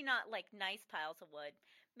 Well, maybe not nice piles of wood.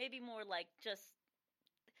 Maybe more just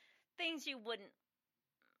things you wouldn't.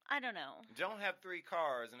 I don't know. Don't have 3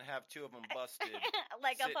 cars and have 2 of them busted up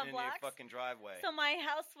sitting on in your blocks. fucking driveway. So my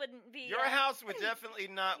house wouldn't be. Your house would definitely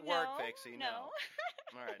not work, No, Pixie. no.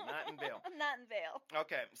 All right, not in Vail. Not in Vail.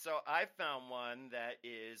 Okay, so I found one that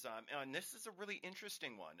is, and this is a really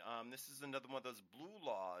interesting one. This is another one of those blue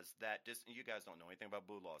laws that you guys don't know anything about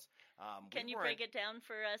blue laws. Can you break it down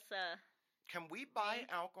for us? Can we buy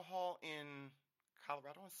alcohol in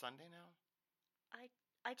Colorado on Sunday now?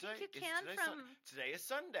 I think you can from. Today is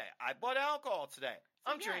Sunday. I bought alcohol today.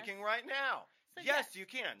 So I'm yes. drinking right now. So yes, you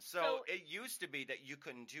can. So- So it used to be that you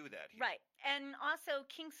couldn't do that here. Right. And also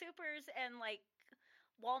King Soopers and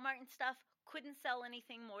Walmart and stuff couldn't sell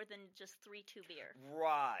anything more than just 3-2 beer.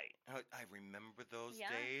 Right. I remember those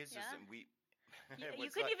Yeah, days. yeah. It You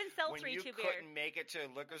was couldn't even sell when 3-2 you beer. couldn't make it to a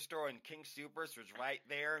liquor store and King Soopers was right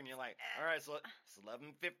there, and you're like, all right, so it's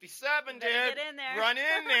 11:57, dude. Better get in there. Run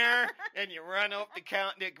in there, and you run up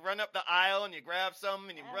run up the aisle, and you grab some,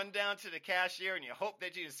 and you run down to the cashier, and you hope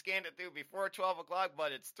that you scanned it through before 12 o'clock,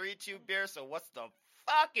 but it's 3-2 beer, so what's the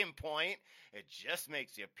fucking point? It just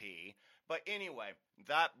makes you pee. But anyway,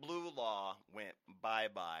 that blue law went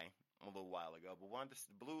bye-bye a little while ago, but one of the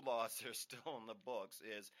blue laws that are still in the books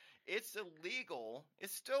is it's still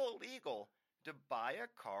illegal to buy a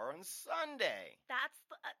car on Sunday.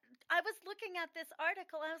 I was looking at this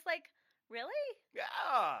article. I was like, Really?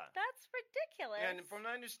 Yeah. That's ridiculous. And from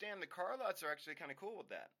what I understand, the car lots are actually kind of cool with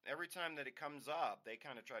that. Every time that it comes up, they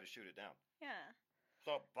kind of try to shoot it down. Yeah.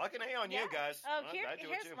 So, fucking A on you guys. Oh, I do it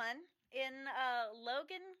here's too. one. In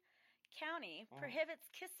Logan County, prohibits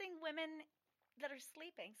kissing women that are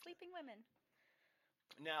sleeping women.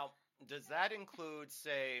 Now, does that include,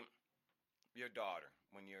 say, your daughter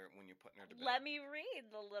when you're putting her to bed? Let me read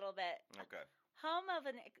a little bit. Okay. Home of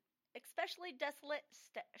an especially desolate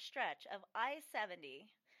stretch of I-70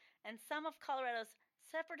 and some of Colorado's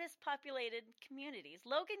separatist populated communities,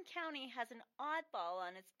 Logan County has an oddball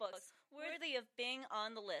on its books worthy of being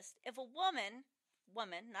on the list. If a woman,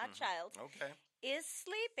 not child, Okay. is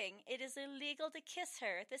sleeping, it is illegal to kiss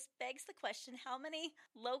her. This begs the question, how many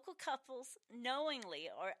local couples knowingly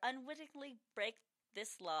or unwittingly break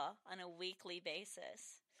this law on a weekly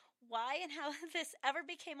basis? Why and how this ever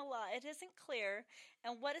became a law, it isn't clear,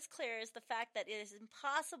 and what is clear is the fact that it is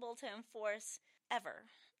impossible to enforce ever.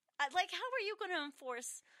 Like, how are you going to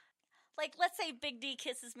enforce, like, let's say Big D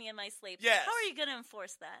kisses me in my sleep. Yes. How are you going to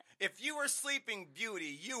enforce that? If you were Sleeping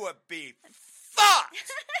Beauty, you would be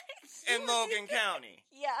fucked in Logan County.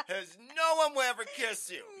 Yeah. Because no one will ever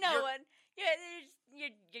kiss you. No one.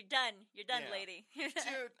 You're done. You're done, Yeah. lady.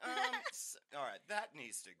 Dude, all right, that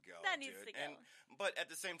needs to go. That needs dude. to go. But at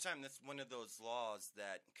the same time, that's one of those laws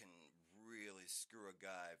that can really screw a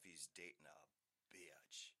guy if he's dating a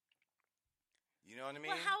bitch. You know what I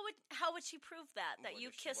mean? Well, how would she prove that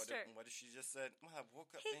you kissed her? What if she just said, well, I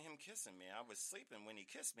woke up to him kissing me. I was sleeping when he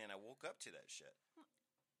kissed me, and I woke up to that shit.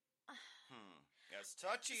 That's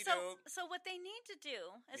touchy, dude. So what they need to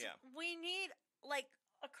do is we need, like,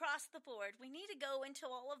 across the board, we need to go into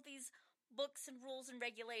all of these books and rules and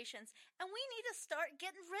regulations, and we need to start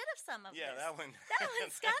getting rid of some of this. That one. That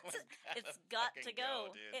one's it's got to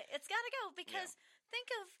go. Dude. It's got to go because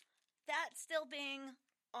think of that still being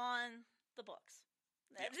on the books.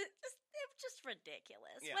 It's just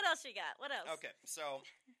ridiculous. Yeah. What else you got? What else? Okay, so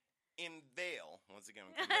in Vail, once again,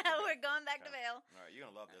 We're going back to Vail. All right, you're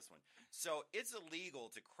gonna love this one. So it's illegal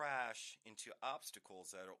to crash into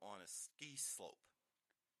obstacles that are on a ski slope.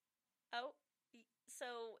 Oh,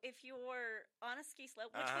 so if you're on a ski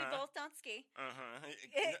slope, which we both don't ski,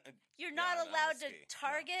 you're not allowed to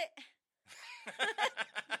target.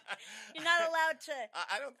 You're not allowed to.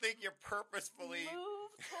 I don't think you're purposefully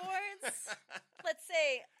move towards. Let's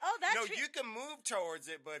say, that. No, you can move towards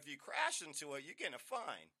it, but if you crash into it, you get a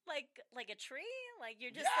fine. Like a tree, like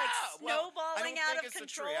you're just like snowballing out of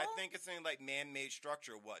control. I think it's something like man-made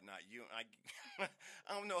structure or whatnot. I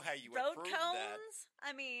don't know how you would road prove cones. that.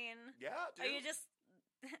 I mean, yeah, dude. Are you just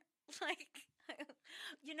like,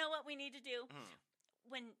 you know what we need to do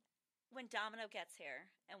when Domino gets here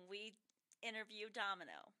and we interview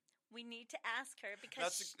Domino, we need to ask her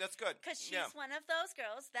because that's good because she's one of those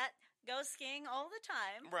girls that goes skiing all the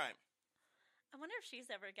time. Right. I wonder if she's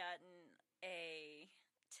ever gotten a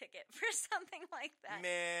ticket for something like that.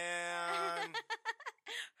 Man,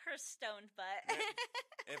 her stoned butt.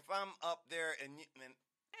 If I'm up there and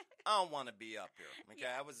I don't want to be up here. Okay,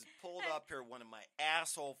 I was pulled up here with one of my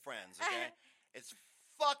asshole friends. Okay, it's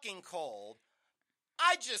fucking cold.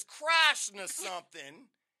 I just crashed into something.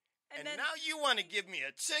 And now you want to give me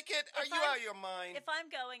a ticket? Are you out of your mind? If I'm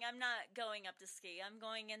going, I'm not going up to ski. I'm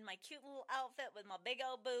going in my cute little outfit with my big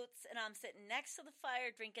old boots, and I'm sitting next to the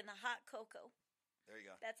fire drinking the hot cocoa. There you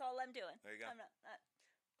go. That's all I'm doing. There you go. I'm not,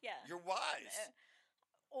 yeah. You're wise.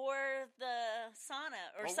 Or the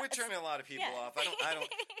sauna. Or we're turning a lot of people off.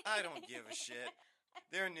 I don't give a shit.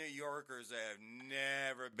 They're New Yorkers that have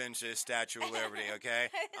never been to the Statue of Liberty, okay?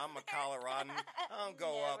 I'm a Coloradan. I don't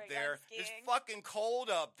go up there. It's fucking cold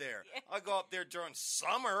up there. Yeah. I go up there during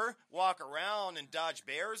summer, walk around and dodge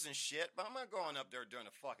bears and shit, but I'm not going up there during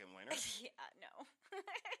the fucking winter. Yeah,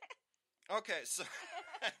 no. Okay, so...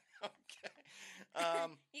 okay.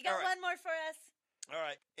 You got one more for us? All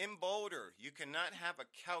right. In Boulder, you cannot have a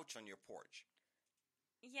couch on your porch.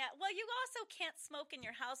 Yeah, well, you also can't smoke in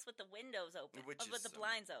your house with the windows open, with the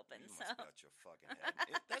blinds open. You must got your fucking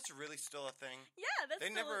head. That's really still a thing. Yeah, that's.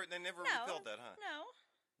 They never repealed that, huh? No.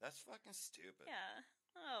 That's fucking stupid. Yeah.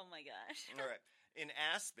 Oh my gosh. All right, in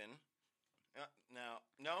Aspen, no,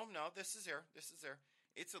 this is there.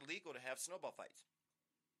 It's illegal to have snowball fights.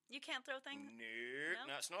 You can't throw things. No,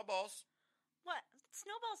 not snowballs. What?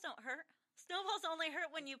 Snowballs don't hurt. Snowballs only hurt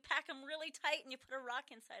when you pack them really tight and you put a rock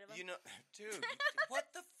inside of them. You know, dude, what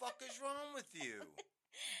the fuck is wrong with you?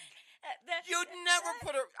 You'd never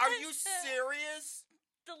put a... Are you serious?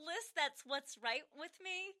 The list that's what's right with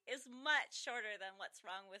me is much shorter than what's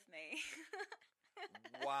wrong with me.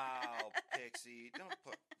 Wow, Pixie. Don't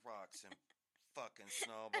put rocks in fucking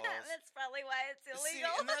snowballs. That's probably why it's See,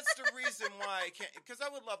 illegal. and that's the reason why I can't. Because I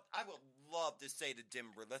would love to say to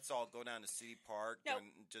Denver, let's all go down to City Park No.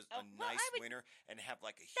 during just a Oh, well, nice I would- winter and have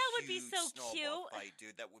like a That would be huge so snowball cute. fight,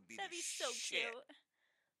 dude. That would be That'd the be so shit. cute.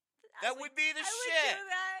 That would be the I shit. would do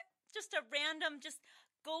that. Just a random, just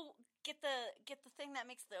go get the thing that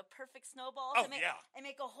makes the perfect snowballs. Oh, and make, yeah. And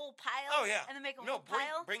make a whole pile. Oh yeah. And then make a no, whole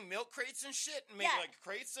pile. bring milk crates and shit and make Yeah. like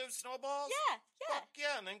crates of snowballs. Yeah, yeah, Fuck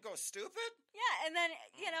yeah, and then go stupid. yeah. And then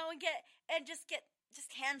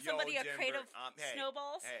just hand somebody Yo, a crate Denver, of hey,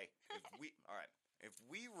 snowballs. Hey, if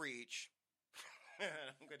we reach,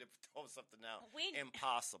 I'm going to throw something out.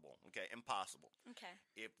 Impossible. Okay, impossible. Okay.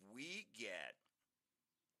 If we get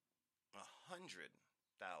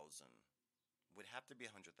 100,000, would have to be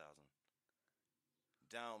 100,000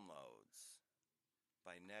 downloads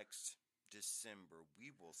by next December,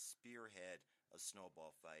 we will spearhead a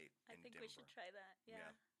snowball fight I in think Denver. we should try that.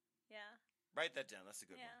 Yeah. Yeah. Write that down. That's a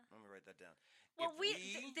good Yeah. one. Let me write that down. Well,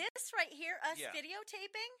 If this right here, us Yeah.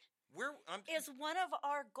 videotaping, I'm is one of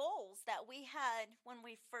our goals that we had when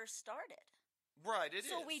we first started. right. It is.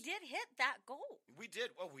 So we did hit that goal. We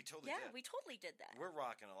did. Oh, we totally Yeah, did. we totally did that. We're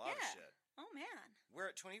rocking a lot of Yeah. shit. Oh man. We're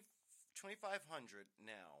at 2,500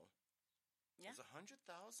 now. Yeah. Is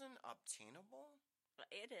 100,000 obtainable?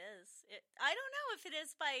 It is. I don't know if it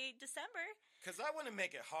is by December. Because I want to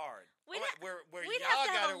make it hard. We'd I want- ha- where we'd y'all have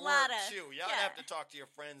to have gotta a lot work of- too. Y'all yeah. have to talk to your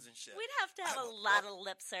friends and shit. We'd have to have I a would lot love- of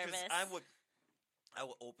lip 'Cause service. I would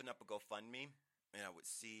open up a GoFundMe and I would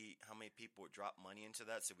see how many people would drop money into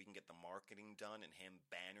that so we can get the marketing done and hand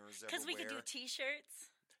banners everywhere. Because we could do T-shirts.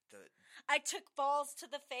 The- I took balls to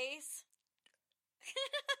the face.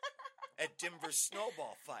 at Denver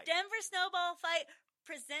Snowball Fight. Denver Snowball Fight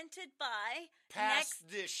presented by Pass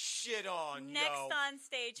this shit on, next yo. on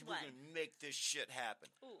stage We're one. gonna make this shit happen.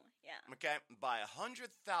 Ooh, yeah. Okay, by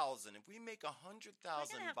 100,000. If we make We're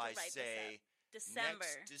 100,000 gonna have by to write say this up. December.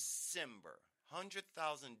 next December,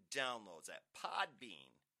 100,000 downloads at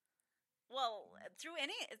Podbean. Well, through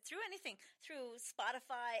anything, through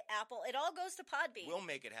Spotify, Apple, it all goes to Podbean. We'll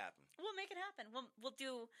make it happen. We'll make it happen.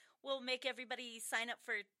 We'll make everybody sign up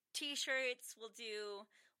for T-shirts.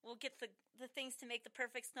 We'll get the things to make the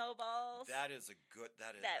perfect snowballs. That is a good.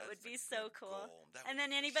 That that's would a be so good cool. goal. That And would then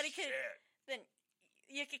be anybody shit. then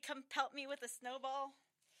you could come pelt me with a snowball.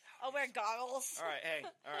 I'll wear goggles. All right,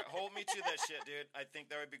 hold me to that shit, dude. I think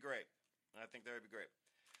that would be great.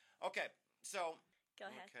 Okay, so. Go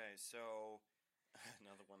ahead. Okay, so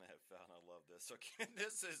another one I have found. I love this. Okay,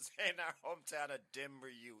 this is in our hometown of Denver,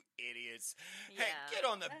 you idiots. Hey, Yeah. get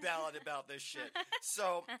on the ballot about this shit.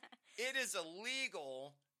 So, it is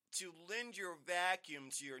illegal to lend your vacuum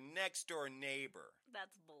to your next door neighbor.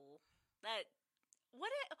 That's bull.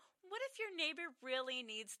 What if your neighbor really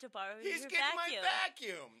needs to borrow He's your getting vacuum? my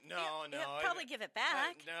vacuum. No, He'll probably give it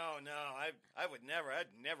back. No, I would never. I'd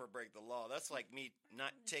never break the law. That's like me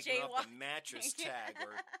not taking off the Jaywalk- mattress tag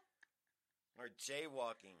or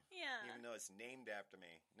jaywalking. Yeah. Even though it's named after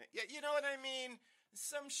me. Yeah, you know what I mean?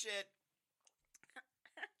 Some shit.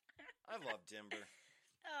 I love Denver.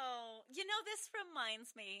 Oh, this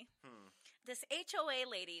reminds me. This HOA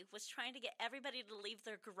lady was trying to get everybody to leave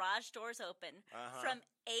their garage doors open from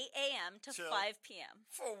 8 a.m. to Till- 5 p.m.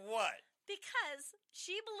 For what? Because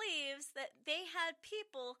she believes that they had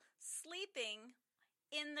people sleeping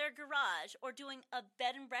in their garage or doing a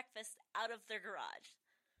bed and breakfast out of their garage.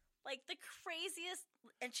 Like the craziest.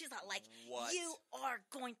 And she's not like, What? you are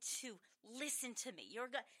going to listen to me.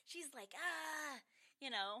 She's like,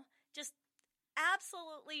 just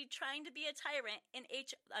absolutely trying to be a tyrant in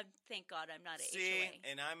thank God I'm not a See, HOA.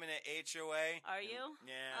 and I'm in an HOA. Are you?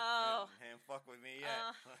 Yeah. Oh. And fuck with me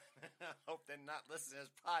yet. I hope they're not listening to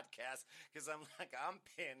this podcast because I'm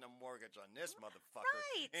paying the mortgage on this motherfucker.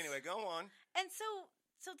 Right. Anyway, go on. And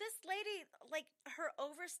so this lady, like her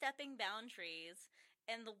overstepping boundaries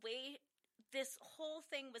and the way this whole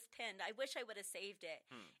thing was pinned, I wish I would have saved it.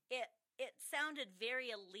 It sounded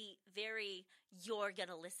very elite, very, you're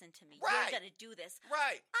going to listen to me. Right. You're going to do this.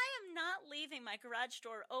 Right. I am not leaving my garage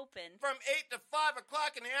door open. From 8 to 5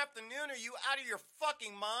 o'clock in the afternoon, are you out of your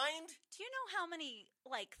fucking mind? Do you know how many,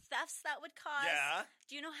 thefts that would cause? Yeah.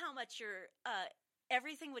 Do you know how much your,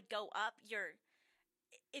 everything would go up?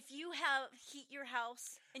 If you heat your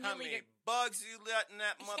house and How you leave many bugs you let in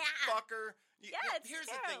that Yeah. motherfucker? Yeah, it's Here's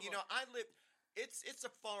the thing. terrible. I live. It's a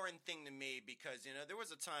foreign thing to me because, there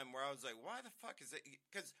was a time where I was like, why the fuck is it?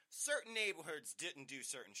 Because certain neighborhoods didn't do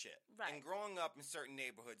certain shit. Right. And growing up in certain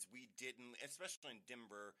neighborhoods, we didn't, especially in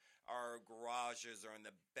Denver, our garages are in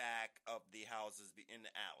the back of the houses in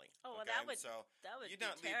the alley. Oh, well, okay? that would you're be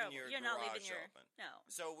not terrible. leaving your You're garage not leaving your open. no.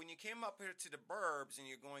 So when you came up here to the burbs and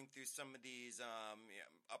you're going through some of these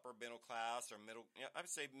upper middle class or middle, I would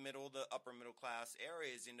say middle to upper middle class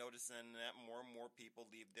areas, you notice then that more and more people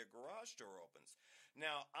leave their garage door opens.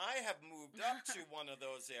 Now, I have moved up to one of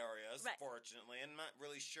those areas, Right. fortunately, and I'm not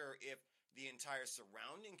really sure if the entire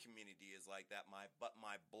surrounding community is like that. But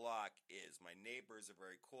my block is. My neighbors are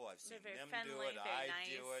very cool. I've seen They're very them friendly, do it. very I nice.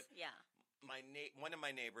 do it. Yeah. One of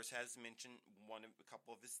my neighbors has mentioned a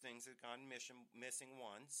couple of his things have gone missing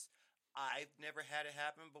once. I've never had it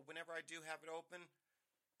happen, but whenever I do have it open,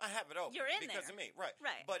 I have it open. You're in because there. of me, right?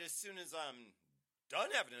 Right. But as soon as I'm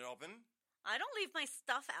done having it open, I don't leave my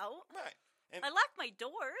stuff out. right. And, I lock my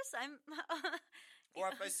doors.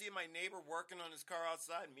 or if I see my neighbor working on his car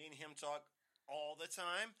outside, me and him talk all the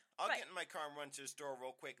time, I'll Right. get in my car and run to the store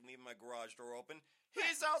real quick and leave my garage door open.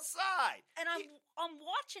 He's outside. And I'm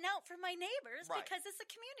watching out for my neighbors Right. because it's a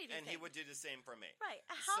community And thing. he would do the same for me. Right.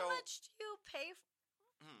 How So- much do you pay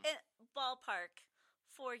ballpark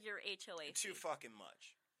for your HOA? Too fucking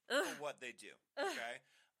much Ugh. for what they do. Okay?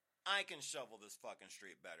 I can shovel this fucking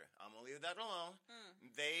street better. I'm gonna leave that alone.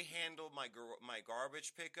 They handle my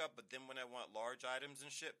garbage pickup, but then when I want large items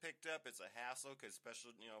and shit picked up, it's a hassle because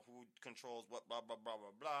special, who controls what, blah blah blah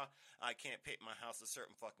blah blah. I can't paint my house a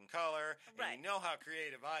certain fucking color. Right. And you know how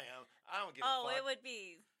creative I am. I don't give a fuck. It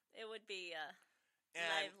would be And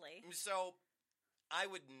lively. So I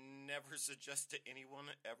would never suggest to anyone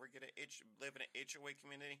ever live in an HOA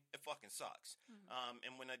community. It fucking sucks.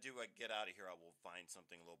 And when I do get out of here, I will find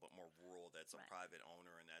something a little bit more rural that's a Right. private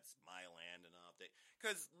owner and that's my land and all that.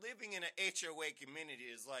 Because living in an HOA community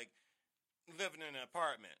is like living in an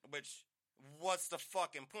apartment, which what's the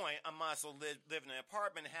fucking point? I might as well live in an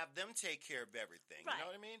apartment and have them take care of everything. Right. You know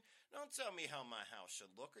what I mean? Don't tell me how my house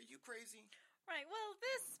should look. Are you crazy? Right. Well,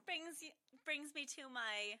 this brings me to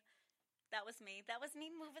my. That was me. That was me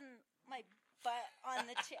moving my butt on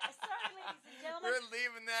the chair. Sorry, ladies and gentlemen. We're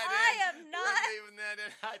leaving that in. I am not- We're leaving that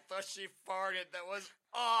in. I thought she farted. That was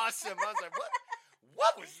awesome. I was like, what?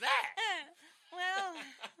 What was that? Well,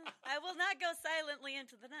 I will not go silently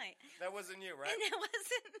into the night. That wasn't you, right? And it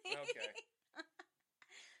wasn't me. Okay.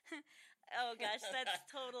 Oh gosh, that's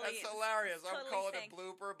totally. That's hilarious. I'm totally calling staying. it a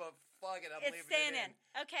blooper, but fuck it. I'm It's leaving staying it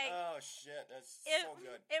in. Okay. Oh, shit. That's so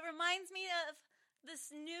good. It reminds me of this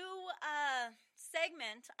new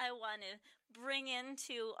segment I want to bring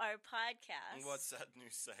into our podcast. What's that new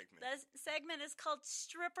segment? The segment is called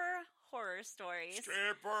Stripper Horror Stories.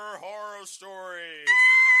 Stripper horror stories.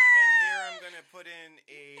 And here I'm going to put in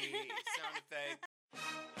a sound effect.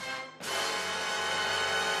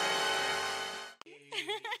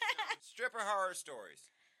 Stripper horror stories.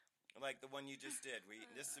 Like the one you just did.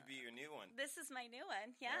 This would be your new one. This is my new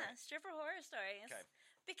one. Yeah, All right. Stripper Horror Stories. Okay.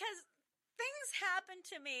 Because things happen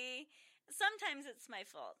to me. Sometimes it's my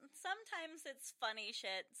fault. Sometimes it's funny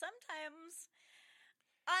shit. Sometimes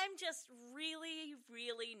I'm just really,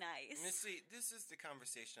 really nice. And see, this is the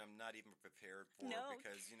conversation I'm not even prepared for No.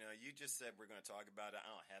 because, you just said we're going to talk about it. I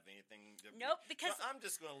don't have anything. Nope, because so I'm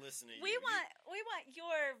just going to listen to we you. want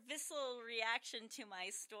your visceral reaction to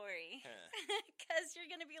my story. Because you're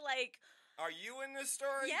going to be like, Are you in this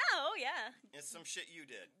story? yeah, oh yeah. It's some shit you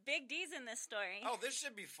did. Big D's in this story. Oh, this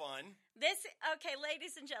should be fun. Okay,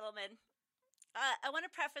 ladies and gentlemen, I want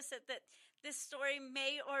to preface it that this story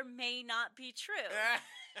may or may not be true.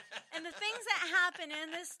 And the things that happen in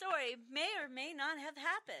this story may or may not have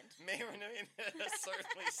happened. May or may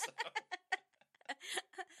certainly so.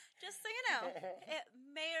 Just so you know, it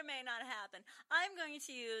may or may not happen. I'm going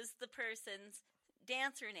to use the person's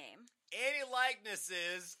dancer name. Any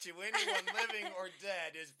likenesses to anyone living or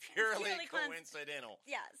dead is purely coincidental.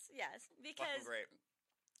 Yes, because Fucking great.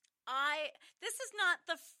 this is not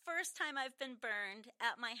the first time I've been burned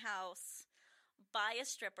at my house by a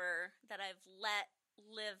stripper that I've let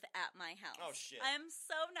live at my house. Oh, shit. I'm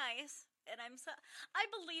so nice, and I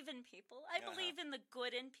believe in people. I believe in the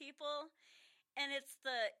good in people, and it's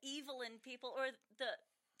the evil in people, or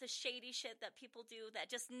the shady shit that people do that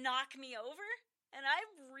just knock me over. And I'm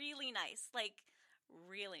really nice, like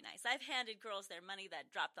really nice. I've handed girls their money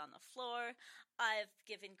that dropped on the floor. I've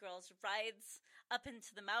given girls rides up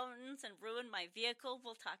into the mountains and ruined my vehicle.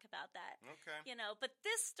 We'll talk about that. Okay. But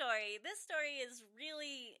this story is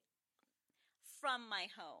really from my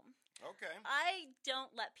home. Okay. I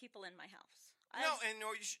don't let people in my house.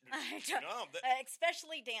 No, you should. No,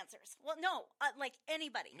 especially dancers. Well, no, like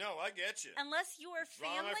anybody. no, I get you. Unless you are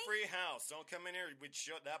Run a family, free house. Don't come in here with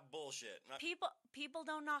that bullshit. people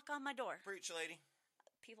don't knock on my door. Preach, lady.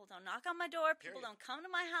 People don't knock on my door. People Period. don't come to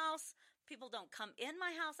my house. People don't come in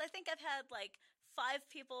my house. I think I've had like 5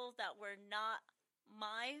 people that were not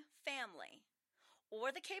my family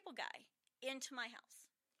or the cable guy into my house.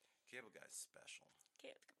 Cable guy's special.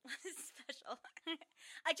 Special.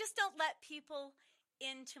 I just don't let people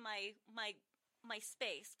into my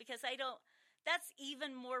space because I don't. That's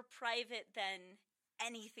even more private than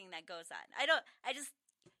anything that goes on.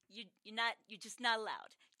 You're just not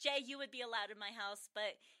allowed. Jay, you would be allowed in my house,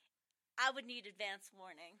 but I would need advance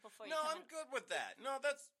warning before you No, come I'm in. good with that. No,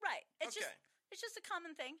 that's Right. It's okay. just a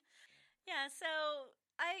common thing. Yeah, so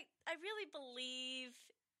I really believe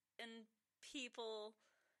in people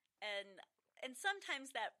and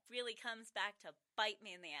sometimes that really comes back to bite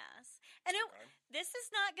me in the ass. And Okay. this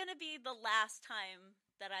is not going to be the last time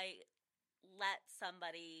that I let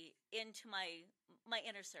somebody into my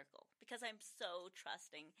inner circle because I'm so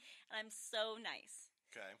trusting and I'm so nice.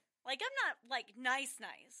 Okay. Like I'm not like nice.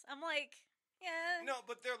 I'm like, yeah. No,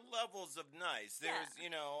 but there are levels of nice. There's,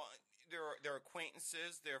 Yeah. There are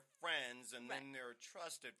acquaintances, there are friends, and Right. then there are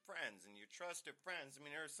trusted friends. And your trusted friends, I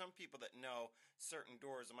mean, there are some people that know certain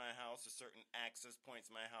doors in my house or certain access points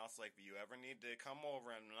in my house. Like, if you ever need to come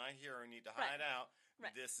over and when I hear or need to Right. hide out,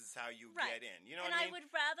 Right. this is how you Right. get in. You know And what I I mean?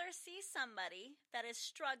 would rather see somebody that is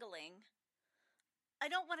struggling. I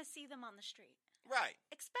don't want to see them on the street. Right.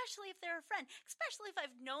 Especially if they're a friend. Especially if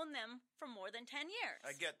I've known them for more than 10 years.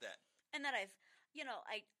 I get that. And that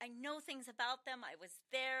I know things about them. I was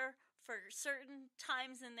there for certain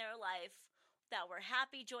times in their life that were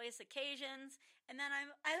happy, joyous occasions. And then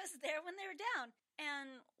I was there when they were down.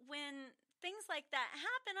 And when things like that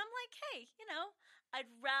happen, I'm like, hey, I'd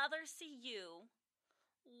rather see you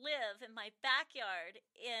live in my backyard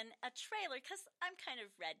in a trailer because I'm kind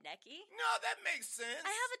of rednecky. No, that makes sense.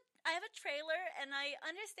 I have a trailer, and I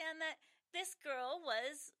understand that this girl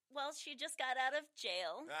she just got out of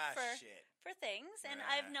jail Shit. for things, and Ah.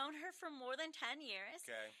 I've known her for more than 10 years.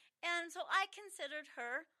 Okay. And so I considered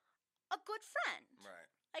her a good friend. Right.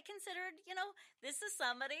 I considered, this is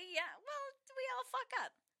somebody, we all fuck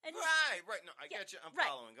up. And Right. No, I Yeah, get you. I'm right.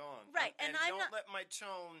 following. Go on. Right, And and I'm don't not- let my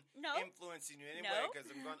tone No. influence you in any way No. because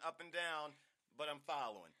I'm going up and down, but I'm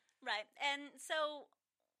following. Right. And so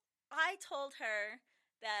I told her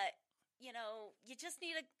that, you just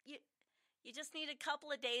need a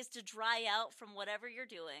couple of days to dry out from whatever you're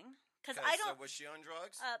doing. Because Okay, I So don't. was she on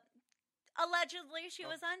drugs? Allegedly, she Oh,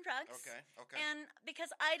 was on drugs. Okay. And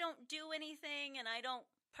because I don't do anything and I don't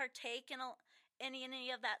partake in any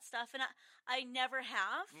of that stuff, and I never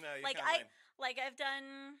have. No, you're like kinda lame. I've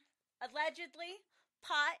done allegedly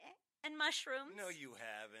pot and mushrooms. No, you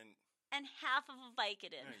haven't. And half of a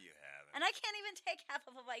Vicodin. No, you haven't. And I can't even take half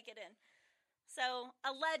of a Vicodin. So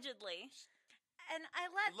allegedly, and I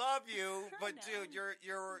let Love you, but know. dude,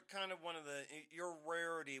 you're kind of you're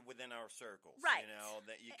rarity within our circles, Right.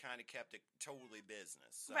 that you kind of kept it totally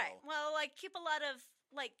business. So. Right. Well, I keep a lot of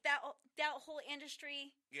like that whole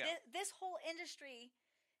industry. Yeah. This whole industry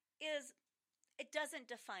it doesn't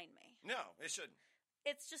define me. No, it shouldn't.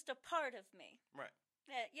 It's just a part of me. Right.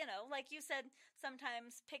 Like you said,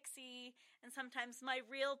 sometimes Pixie and sometimes my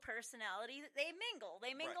real personality, they mingle.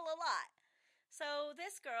 They mingle a lot. So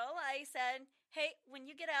this girl, I said, hey, when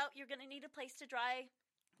you get out, you're going to need a place to dry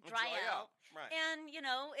out. Right. And,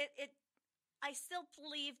 I still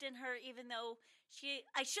believed in her, even though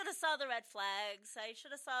I should have saw the red flags. I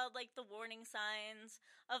should have saw, like, the warning signs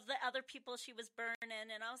of the other people she was burning.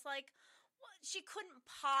 And I was like, well, she couldn't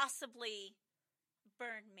possibly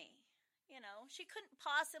burn me. She couldn't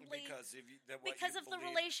possibly. Because of the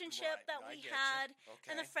relationship that we had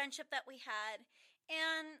and the friendship that we had.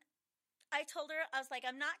 And I told her, I was like,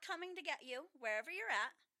 I'm not coming to get you wherever you're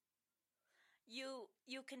at. You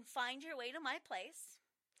can find your way to my place,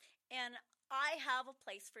 and I have a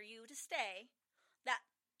place for you to stay that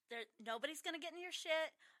nobody's going to get in your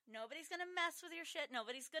shit. Nobody's going to mess with your shit.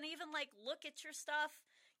 Nobody's going to even, like, look at your stuff.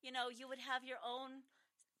 You would have your own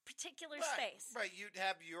particular space. Right, you'd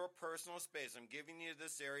have your personal space. I'm giving you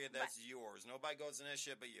this area that's yours. Nobody goes in that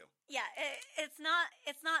shit but you. Yeah, it's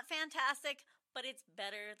not fantastic, but it's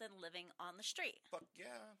better than living on the street. Fuck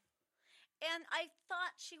yeah. And I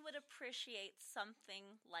thought she would appreciate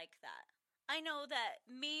something like that. I know that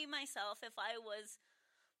myself, if I was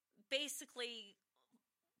basically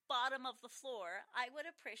bottom of the floor, I would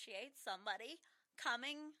appreciate somebody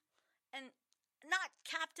coming and not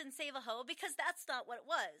Captain Save-A-Ho, because that's not what it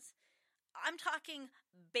was. I'm talking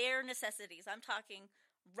bare necessities. I'm talking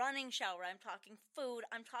running shower. I'm talking food.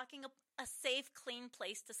 I'm talking a safe, clean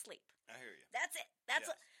place to sleep. I hear you. That's it. That's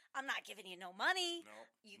Yes. I'm not giving you no money. No.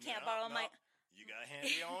 You can't borrow my. You gotta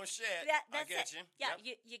handle your own shit. That's I get it. you. Yeah,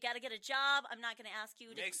 Yep. you got to get a job. I'm not going to ask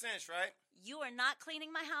you to. Makes sense, right? You are not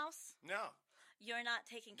cleaning my house. No. You're not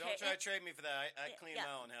taking Don't care. try to trade me for that. I clean my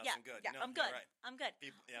own house. Yeah, I'm good. Yeah, No, I'm you're good. Right. I'm good.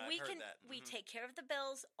 People, I've heard that. We Mhm. take care of the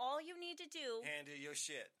bills. All you need to do. Handle your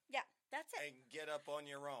shit Yeah, that's it. and get up on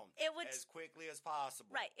your own It would as quickly as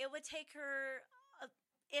possible. Right. It would take her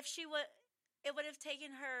if she would. It would have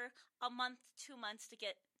taken her a month, 2 months to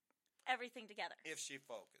get everything together. If she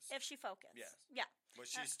focused. If she focused. Yes. Yeah. Was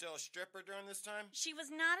she still a stripper during this time? She was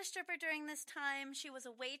not a stripper during this time. She was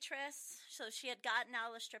a waitress, so she had gotten out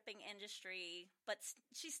of the stripping industry, but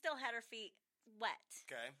she still had her feet wet.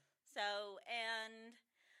 Okay. So and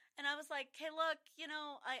I was like, "Hey, look,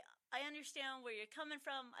 I understand where you're coming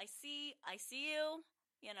from. I see you.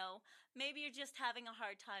 Maybe you're just having a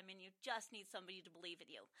hard time and you just need somebody to believe in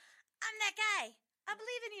you. I'm that guy. I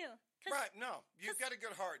believe in you." Right, no. You've got a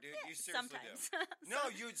good heart, dude. Yeah, You seriously sometimes. do. No,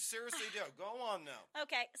 you seriously do. Go on now.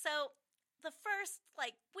 Okay, so the first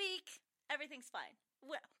week, everything's fine.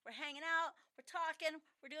 We're hanging out, we're talking,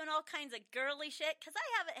 we're doing all kinds of girly shit. Because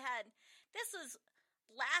I haven't had. This was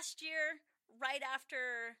last year, right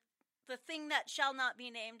after the thing that shall not be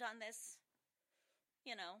named on this.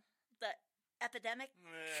 The epidemic.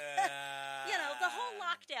 The whole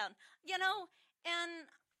lockdown. And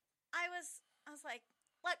I was like,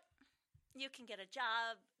 look, you can get a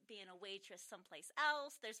job being a waitress someplace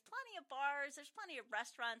else. There's plenty of bars. There's plenty of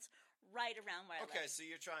restaurants right around where I live. Okay, so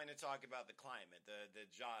you're trying to talk about the climate, the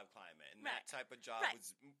job climate, and Right. that type of job Right.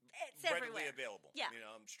 was It's readily everywhere. available. Yeah.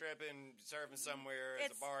 I'm stripping, serving somewhere as a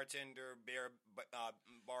It's- bartender,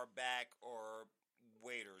 bar back, or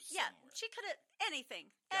waiter Yeah, somewhere. she could have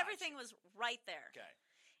anything. Gotcha. Everything was right there. Okay.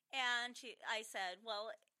 And I said,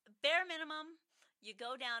 well, bare minimum, you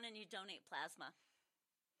go down and you donate plasma.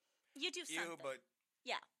 You do something. But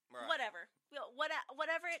Yeah. right. Whatever.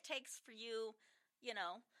 Whatever it takes for you,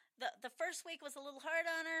 The first week was a little hard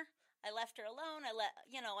on her. I left her alone.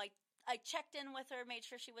 I checked in with her, made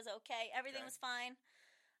sure she was okay. Everything Okay. was fine.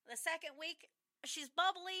 The second week, she's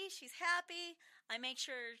bubbly, she's happy. I make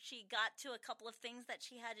sure she got to a couple of things that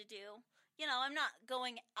she had to do. I'm not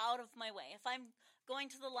going out of my way. If I'm going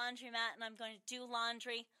to the laundromat and I'm going to do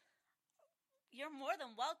laundry, you're more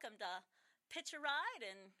than welcome to pitch a ride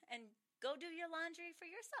and go do your laundry for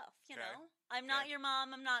yourself. Okay. I'm not Okay. your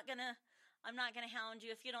mom. I'm not gonna hound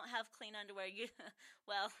you if you don't have clean underwear.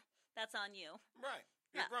 Well, that's on you. Right.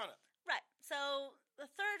 You're Yeah. grown up. Right. So the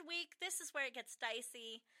third week, this is where it gets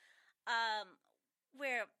dicey,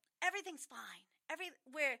 where everything's fine.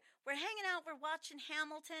 We're hanging out. We're watching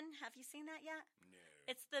Hamilton. Have you seen that yet? No.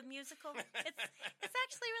 It's the musical. It's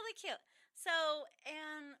actually really cute. So,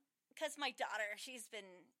 and because my daughter, she's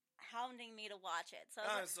been hounding me to watch it. So I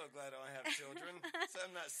was I'm like, so glad I don't have children, so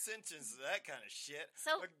I'm not sentenced to that kind of shit.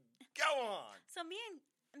 So- But go on. So me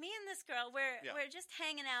and this girl, we're Yeah. just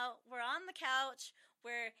hanging out. We're on the couch.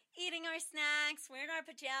 We're eating our snacks. We're in our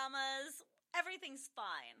pajamas. Everything's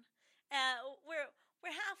fine.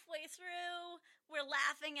 We're halfway through. We're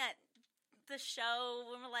laughing at the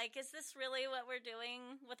show. And we're like, is this really what we're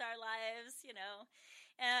doing with our lives?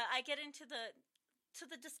 I get into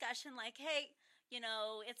the discussion like, hey,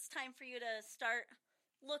 it's time for you to start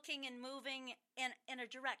looking and moving in a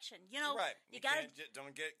direction. Right. You gotta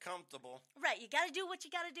don't get comfortable. Right, you got to do what you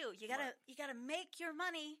got to do. You got to Right. you got to make your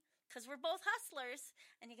money because we're both hustlers,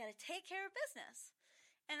 and you got to take care of business.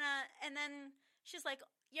 And then she's like,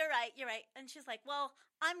 "You're right." And she's like, "Well,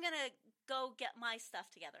 I'm gonna go get my stuff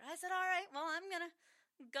together." I said, "All right. Well, I'm gonna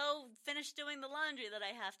go finish doing the laundry that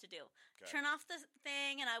I have to do." Okay. Turn off the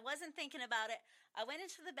thing, and I wasn't thinking about it. I went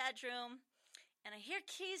into the bedroom, and I hear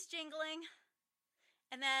keys jingling.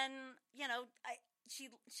 And then,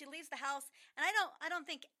 she leaves the house, and I don't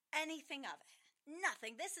think anything of it.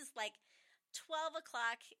 Nothing. This is like 12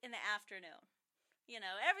 o'clock in the afternoon.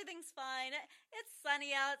 Everything's fine. It's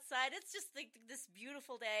sunny outside. It's just like this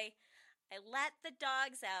beautiful day. I let the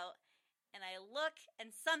dogs out, and I look,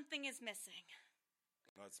 and something is missing.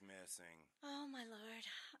 What's missing? Oh, my Lord.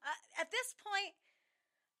 At this point,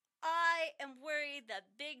 I am worried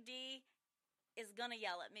that Big D is going to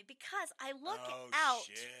yell at me because I look out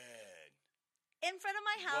Shit. in front of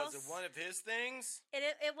my house. Was it one of his things?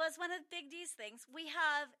 It was one of Big D's things. We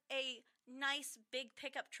have a nice big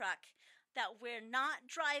pickup truck that we're not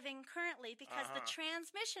driving currently because the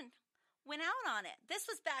transmission went out on it. This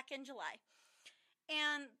was back in July.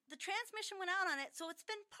 And the transmission went out on it, so it's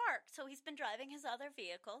been parked. So he's been driving his other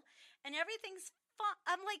vehicle, and everything's fine.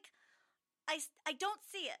 I'm like, I don't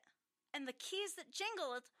see it. and the keys that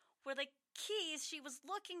jingled were the keys she was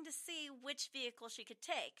looking to see which vehicle she could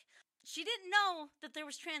take. She didn't know that there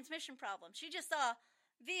was transmission problems. She just saw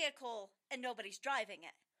vehicle and nobody's driving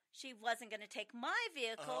it. She wasn't going to take my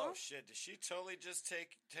vehicle. Oh shit! Did she totally just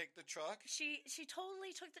take the truck? She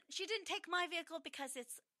totally took she didn't take my vehicle because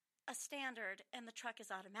it's a standard and the truck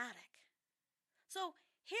is automatic. So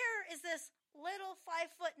here is this little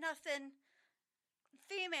 5'0"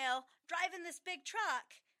 female driving this big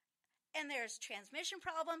truck, and there's transmission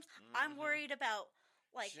problems. I'm worried about,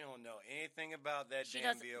 like, she don't know anything about that she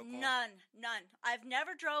damn doesn't, vehicle. None. I've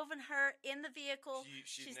never driven her in the vehicle.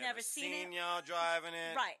 She's never seen it. y'all driving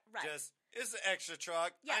it. Right. Just, it's an extra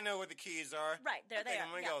truck. Yeah. I know where the keys are. Right, there they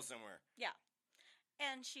I'm are. gonna go somewhere. Yeah.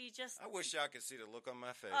 And she just... I wish y'all could see the look on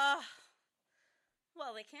my face.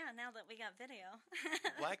 Well, they can now that we got video.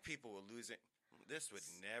 Black people will lose it. This would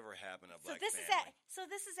never happen to a black this family.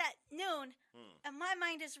 this is at noon, and my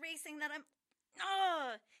mind is racing that I'm...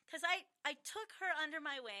 because I took her under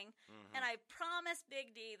my wing, and I promised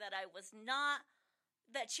Big D that I was not...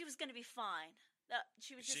 that she was going to be fine. That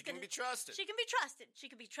she was just She can be trusted. She can be trusted. She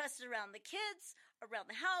can be trusted around the kids, around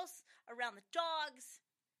the house, around the dogs,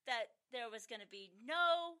 that there was going to be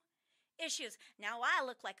no issues. Now I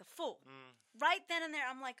look like a fool. Right then and there,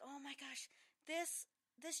 I'm like, oh my gosh, this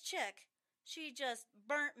chick, she just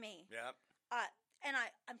burnt me. Yep. And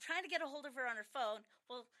I'm trying to get a hold of her on her phone.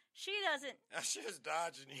 Well, she doesn't. She was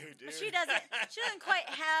dodging you, dude. She doesn't quite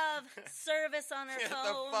have service on her Get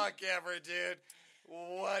phone. the fuck ever, dude.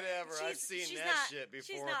 Whatever. I've seen that shit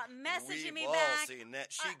before. She's not messaging me We've back. all seen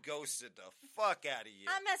that. She ghosted the fuck out of you.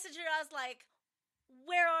 I messaged her. I was like,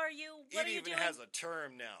 "Where are you? What are you doing?" It even has a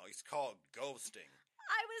term now. It's called ghosting.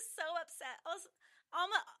 I was so upset.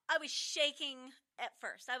 I was shaking at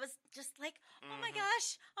first. I was just like, oh my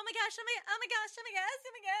gosh, oh my gosh, oh my gosh, oh my gosh, oh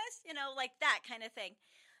my gosh, like that kind of thing.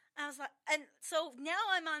 I was like, and so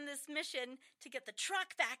now I'm on this mission to get the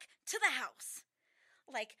truck back to the house.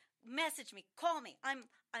 Like, message me, call me. I'm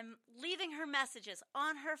leaving her messages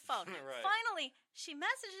on her phone. Right. Finally, she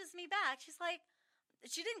messages me back. She's like,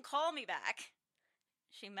 she didn't call me back.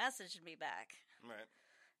 She messaged me back. Right.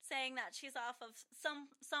 Saying that she's off of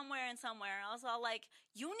somewhere. I was all like,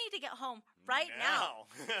 you need to get home right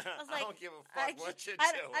now. I was like, I don't give a fuck what you're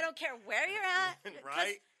doing. I don't care where you're at.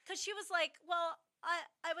 Right? Because she was like, well,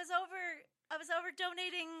 I was over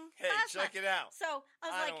donating Hey, plasma. check it out. So I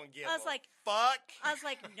was like, fuck. I was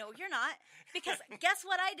like, no, you're not. Because guess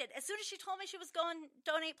what I did? As soon as she told me she was going to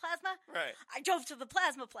donate plasma, Right. I drove to the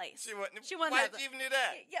plasma place. She wouldn't. Why Why'd you even do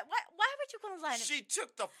that? Yeah. Why would you go to line? She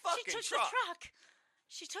took the fucking She took truck. the truck.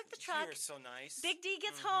 She took the truck. You're so nice. Big D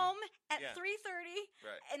gets home at Yeah. 3:30,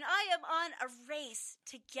 Right. and I am on a race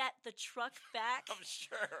to get the truck back I'm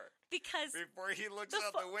sure. because Before he looks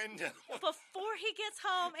out the window, before he gets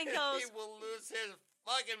home and goes, he will lose his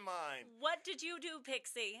fucking mind. "What did you do,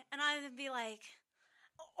 Pixie?" And I would be like,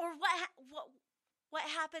 "Or what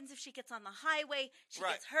happens if she gets on the highway? She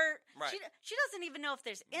Right. gets hurt. Right. She doesn't even know if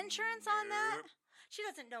there's insurance on that. Nope. She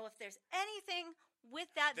doesn't know if there's anything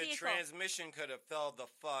with that The vehicle." transmission could have fell the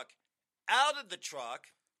fuck out of the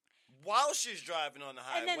truck while she's driving on the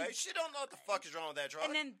And highway. then- She don't know what the fuck is wrong with that truck.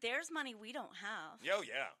 And then there's money we don't have. Yo,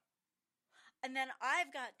 yeah. And then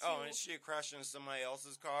I've got to. Oh, and she crashed into somebody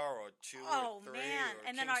else's car or two Oh, or three man. or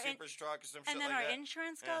And then King our Super's truck or some shit and then like our that.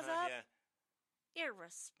 insurance goes Uh-huh, up. Yeah,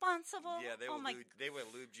 Irresponsible. yeah, they oh would my. they would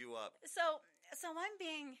have lubed you up. So I'm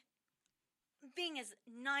being as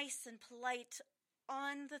nice and polite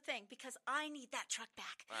on the thing because I need that truck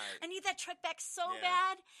back. Right. I need that truck back so Yeah.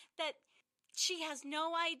 bad that she has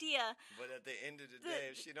no idea. But at the end of the day,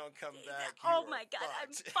 if she don't come back, Oh you my are God,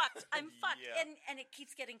 I'm fucked. fucked. I'm fucked. Yeah. And it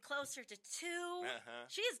keeps getting closer to 2. Uh-huh.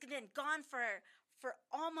 She has been gone for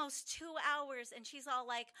almost 2 hours, and she's all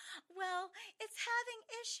like, well, it's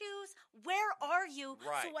having issues. Where are you?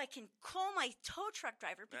 Right. So I can call my tow truck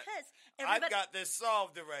driver because I've got this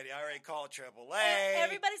solved already. I already called AAA.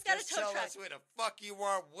 Everybody's got a Just tow tell truck. us where the fuck you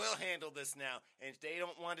are. We'll handle this now. And they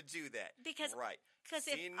don't want to do that. Because right. if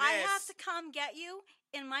Seen I have this. to come get you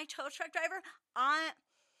in my tow truck driver,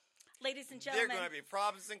 ladies and There are gentlemen, going to be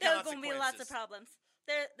problems and there's consequences. going to be lots of problems.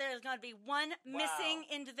 There's going to be one missing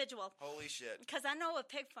individual. Holy shit. Because I know a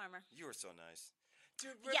pig farmer. You are so nice.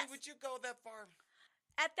 Dude, really? Yes. Would you go that far?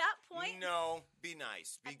 At that point, No. Be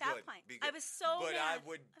nice. Be at good. that point, Be good. I was so but mad. I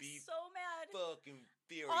would I was be so mad. fucking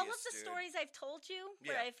furious, All of the dude. stories I've told you,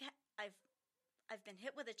 where Yeah. I've been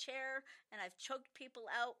hit with a chair and I've choked people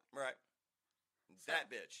out. Right. So,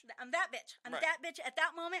 That bitch. I'm that bitch. I'm Right. that bitch. At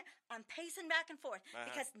that moment, I'm pacing back and forth Uh-huh.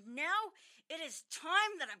 because now it is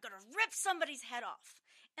time that I'm going to rip somebody's head off.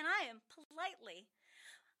 And I am politely,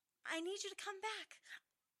 I need you to come back.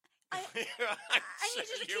 I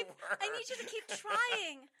need you to keep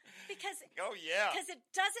trying because Oh yeah. because it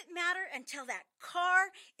doesn't matter until that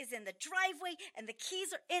car is in the driveway and the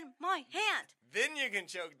keys are in my hand. Then you can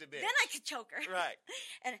choke the bitch. Then I can choke her. Right.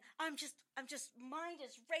 And I'm just mind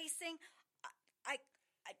is racing. I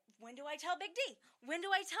when do I tell Big D? When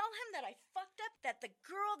do I tell him that I fucked up? That the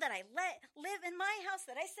girl that I let live in my house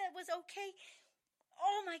that I said was okay?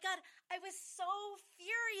 Oh my God, I was so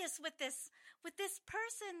furious with this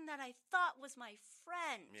person that I thought was my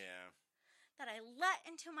friend. Yeah. That I let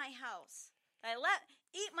into my house. That I let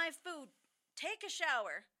eat my food, take a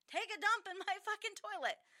shower, take a dump in my fucking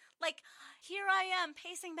toilet. Like, here I am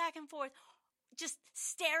pacing back and forth, just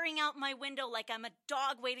staring out my window like I'm a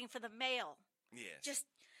dog waiting for the mail. Yes. Just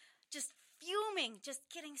fuming, just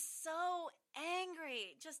getting so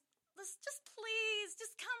angry. Just please,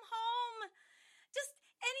 just come home. Just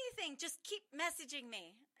anything, just keep messaging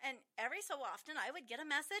me. And every so often I would get a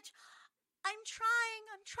message. I'm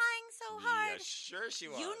trying so hard. Yeah, sure she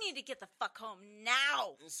was. You need to get the fuck home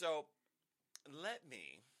now. So, let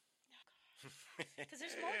me. Because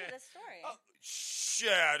there's more to this story. Oh,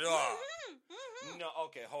 shut up. Mm-hmm. No,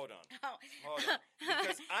 okay, hold on. Oh. Hold on.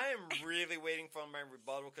 Because I am really waiting for my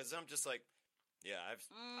rebuttal because I'm just like, yeah,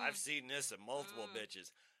 I've seen this in multiple bitches.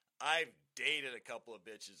 I've dated a couple of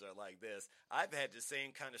bitches that are like this. I've had the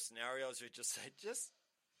same kind of scenarios where just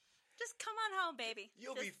come on home, baby.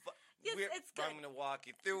 You'll Just- be fine. Yes, it's good. I'm going to walk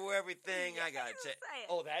you through everything. I got to say it.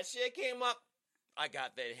 Oh, that shit came up? I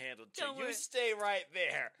got that handled too. Don't You worry. stay right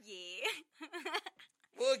there. Yeah.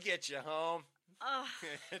 We'll get you home. Oh.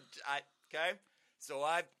 Okay? So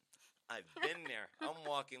I've been there. I'm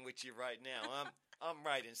walking with you right now. I'm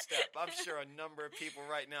right in step. I'm sure a number of people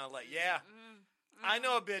right now are like, yeah, I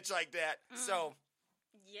know a bitch like that. So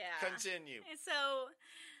Yeah. continue.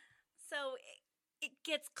 So it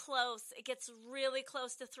gets close. It gets really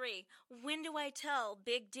close to 3. When do I tell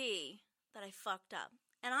Big D that I fucked up?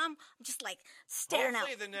 And I'm just like staring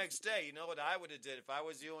Hopefully out. the next day. You know what I would have did if I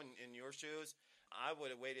was you in your shoes? I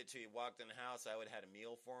would have waited till you walked in the house. I would have had a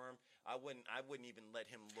meal for him. I wouldn't even let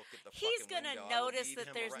him look at the He's fucking gonna window. I would notice leave that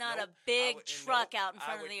him there's around. not a Nope. big I would- and truck nope, out in I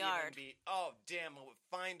front of would the even yard. oh damn! I would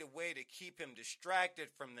find a way to keep him distracted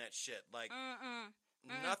from that shit. Like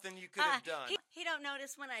nothing you could have done. He don't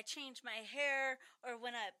notice when I change my hair or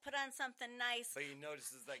when I put on something nice. But he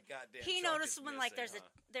notices that goddamn. He truck notices is when like missing,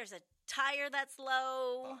 there's a tire that's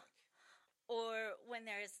low, Fuck. or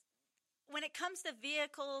when it comes to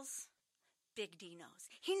vehicles. Big D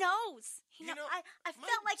knows. He knows. He You knows. know, I My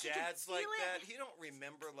felt like he could dad's feel like it. that. He don't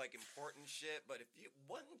remember like important shit. But if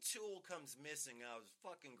one tool comes missing out of his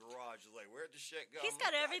fucking garage, he's like, where'd the shit go? He's I'm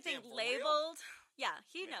got like, everything "Goddamn, for real?" labeled. Yeah,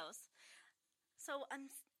 he Yeah. knows. So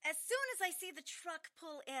as soon as I see the truck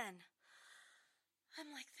pull in,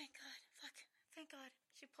 I'm like, thank God, thank God.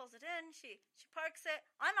 She pulls it in. She parks it.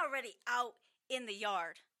 I'm already out in the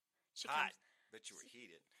yard. She Hot. comes. But you were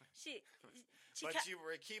heated. She But co- you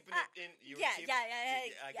were keeping it in. You were yeah, keeping,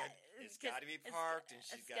 yeah. It's got to be parked, and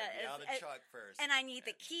she's got to be out of the truck first. And I need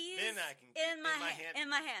the keys Then I can in my hand. In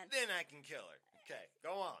my hand. Then I can kill her. Okay,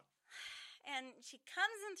 go on. And she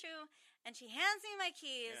comes in through, and she hands me my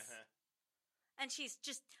keys, Uh-huh. and she's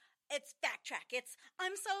just, it's backtrack. It's,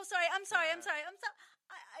 I'm so sorry. I'm sorry.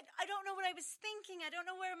 I don't know what I was thinking. I don't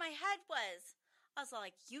know where my head was. I was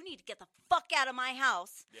like, you need to get the fuck out of my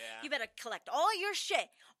house. Yeah. You better collect all your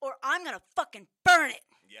shit, or I'm gonna fucking burn it.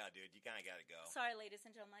 Yeah, dude, you kind of got to go. Sorry, ladies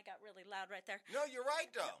and gentlemen, I got really loud right there. No, you're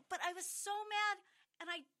right though. But I was so mad,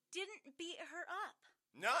 and I didn't beat her up.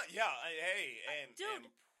 No, yeah, hey, and Dude.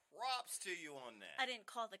 and props to you on that. I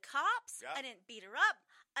didn't call the cops. Yeah. I didn't beat her up.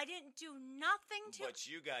 I didn't do nothing to. But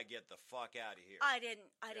you gotta get the fuck out of here. I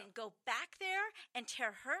didn't go back there and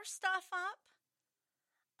tear her stuff up.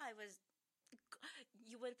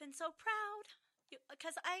 You would have been so proud,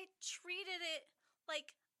 because I treated it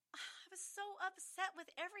like I was so upset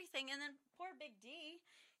with everything. And then poor Big D,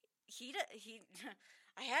 he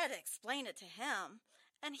I had to explain it to him,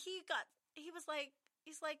 and he's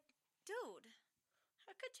like, dude,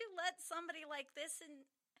 how could you let somebody like this? And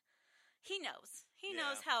he knows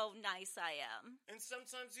Yeah. how nice I am. And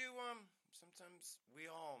sometimes sometimes we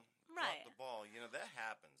all Right. drop the ball. You know, that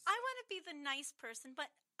happens. I want to be the nice person, but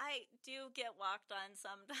I do get walked on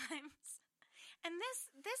sometimes. And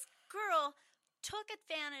this girl took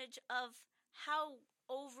advantage of how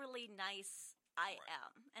overly nice I Right.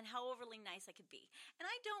 am and how overly nice I could be. And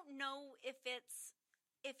I don't know if it's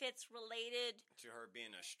related. To her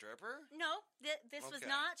being a stripper? No, this was Okay.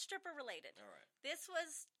 not stripper related. All right. This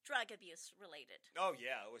was drug abuse related. Oh,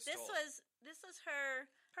 yeah, it was This told. was her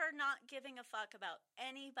not giving a fuck about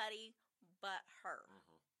anybody but her.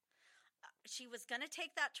 she was going to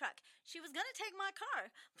take that truck. She was going to take my car,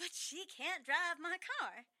 but she can't drive my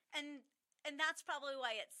car. And that's probably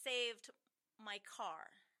why it saved my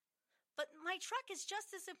car. But my truck is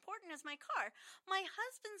just as important as my car. My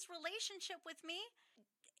husband's relationship with me,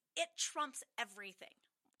 it trumps everything.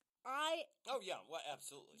 Oh, yeah. Well,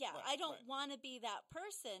 absolutely. Yeah, right, I don't right. want to be that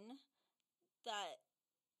person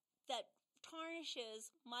that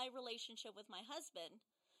tarnishes my relationship with my husband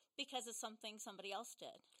because of something somebody else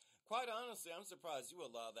did. Quite honestly, I'm surprised you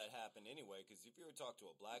allow that happen anyway, because if you were to talk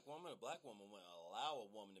to a black woman wouldn't allow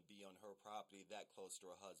a woman to be on her property that close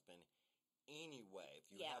to her husband anyway. If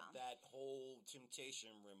you have that whole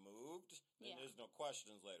temptation removed, then there's no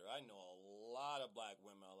questions later. I know a lot of black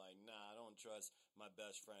women are like, nah, I don't trust my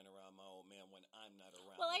best friend around my old man when I'm not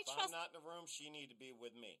around. Well, if I'm not in the room, she need to be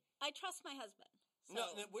with me. I trust my husband. So. No,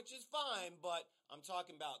 which is fine, but I'm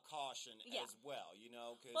talking about caution as well, you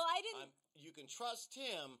know, because you can trust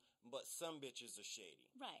him, but some bitches are shady.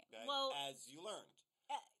 Right. Okay? Well, as you learned.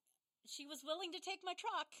 She was willing to take my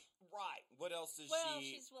truck. Right. What else is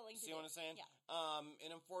she's willing to see what I'm saying? Yeah.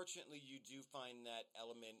 And unfortunately, you do find that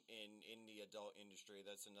element in the adult industry.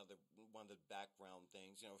 That's another one of the background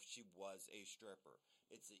things. You know, she was a stripper.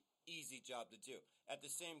 It's an easy job to do. At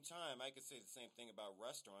the same time, I could say the same thing about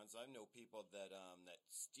restaurants. I know people that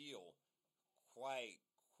steal quite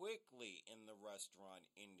quickly in the restaurant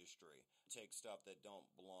industry, take stuff that don't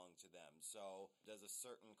belong to them. So does a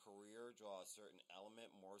certain career draw a certain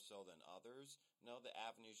element more so than others? No, the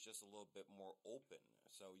avenue is just a little bit more open.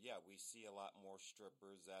 So yeah, we see a lot more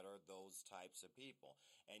strippers that are those types of people,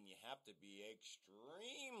 and you have to be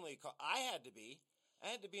extremely I had to be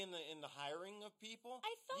in the hiring of people.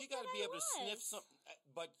 I thought you got to be able to sniff was. something,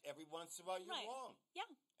 but every once in a while you're Right. wrong. Yeah.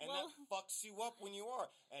 And that fucks you up when you are.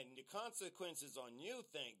 And the consequences on you,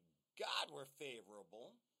 thank God, were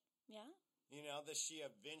favorable. Yeah. You know, that she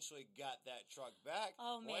eventually got that truck back.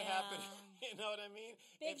 Oh, what man. happened? You know what I mean?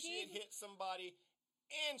 Big if she had hit somebody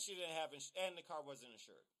and she didn't have and the car wasn't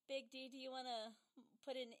insured. Big D, do you want to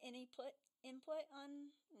put in any input on?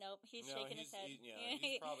 Nope, he's shaking his head.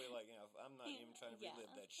 He's probably like, I'm not even trying to relive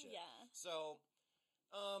that shit. Yeah. So,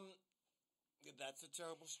 that's a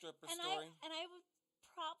terrible stripper story. I would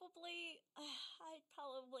probably, I'd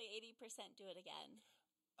probably 80% do it again.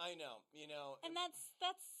 I know, and that's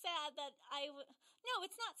sad that no,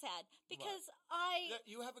 it's not sad because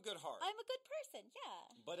you have a good heart. I'm a good person, yeah.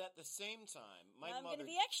 But at the same time, I'm going to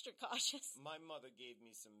be extra cautious. My mother gave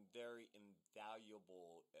me some very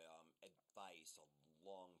invaluable advice a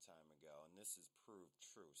long time ago, and this has proved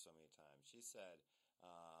true so many times. She said,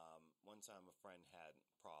 one time a friend had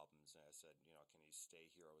problems, and I said, can he stay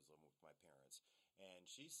here? I was living with my parents. And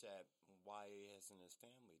she said, why hasn't his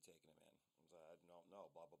family taken him in? I don't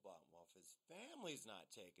know, blah, blah, blah. Well, if his family's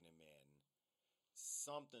not taking him in,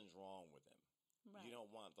 something's wrong with him. Right. You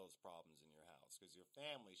don't want those problems in your house because your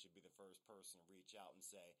family should be the first person to reach out and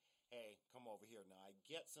say, hey, come over here. Now, I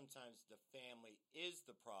get sometimes the family is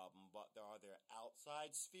the problem, but there are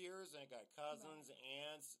outside spheres, and I got cousins,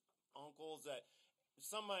 aunts, uncles that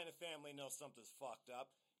somebody in the family knows something's fucked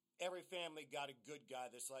up. Every family got a good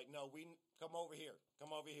guy that's like, no, come over here.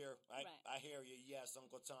 Come over here. I hear you. Yes,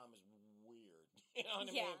 Uncle Tom is weird. You know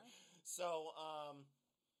what I mean? So,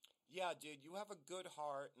 yeah, dude, you have a good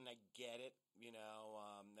heart, and I get it.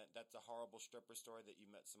 That's a horrible stripper story that you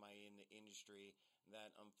met somebody in the industry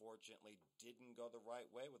that unfortunately didn't go the right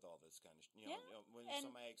way with all this kind of when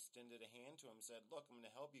somebody extended a hand to him and said, look, I'm going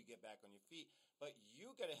to help you get back on your feet, but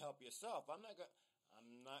you got to help yourself. I'm not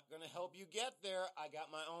going to help you get there. I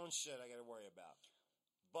got my own shit I got to worry about.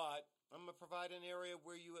 But I'm going to provide an area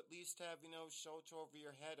where you at least have, shelter over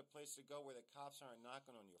your head, a place to go where the cops aren't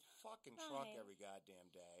knocking on your fucking truck every goddamn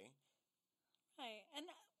day. Right. And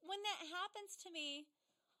when that happens to me,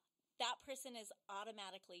 that person is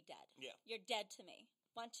automatically dead. Yeah. You're dead to me.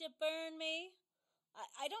 Once you burn me,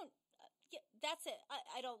 I don't, that's it.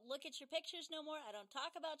 I don't look at your pictures no more. I don't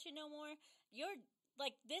talk about you no more. You're,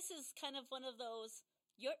 like, this is kind of one of those,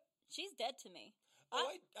 she's dead to me. Oh,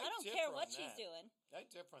 I don't care what she's doing. I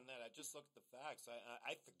differ on that. I just look at the facts.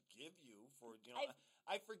 I forgive you for,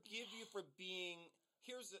 I forgive you for being,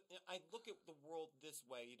 I look at the world this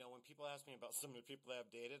way, when people ask me about some of the people that I've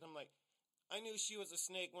dated, I'm like, I knew she was a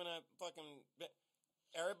snake when I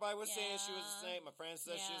everybody was saying she was a snake. My friends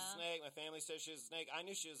said she was a snake. My family said she was a snake. I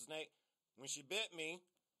knew she was a snake. When she bit me,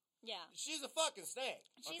 she's a fucking snake.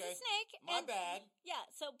 She's a snake. My bad. Yeah,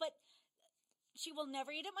 but she will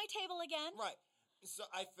never eat at my table again. Right. So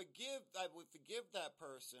I would forgive that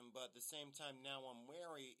person, but at the same time, now I'm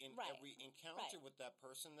wary in every encounter with that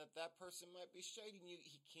person that person might be shading you.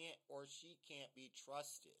 He can't or she can't be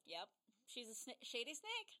trusted. Yep. She's a shady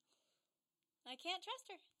snake. I can't trust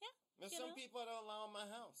her. Yeah. There's You some know? people I don't allow in my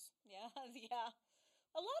house. Yeah, yeah.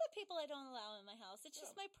 A lot of people I don't allow in my house. It's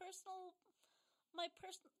just Yeah.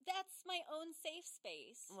 that's my own safe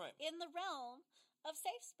space. Right. In the realm of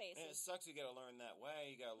safe And it spaces. sucks. You got to learn that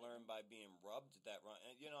way. You got to learn by being rubbed that run.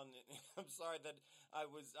 You know, I'm sorry that I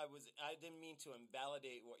didn't mean to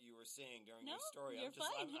invalidate what you were saying during No, your story. you're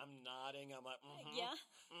fine. I'm nodding. I'm like, Yeah.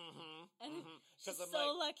 Because She's I'm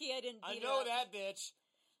so like, lucky I didn't I beat know her up. that bitch.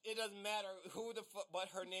 It doesn't matter who what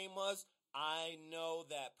her name was. I know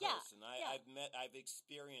that Yeah, person. yeah. I've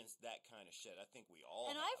experienced that kind of shit. I think we all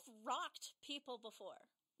And have. I've rocked people before.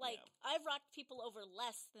 Like, Yeah. I've rocked people over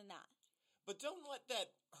less than that. But don't let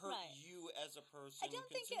that hurt Right. you as a person. I don't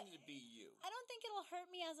think Continue to be you. I don't think it'll hurt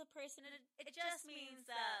me as a person. It just means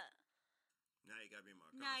that Now you gotta be more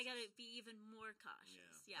cautious. now I gotta be even more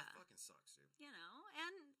cautious. Yeah. That fucking sucks, dude. You know,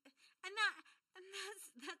 and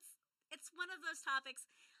that's it's one of those topics.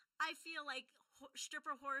 I feel like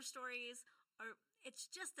stripper horror stories are. It's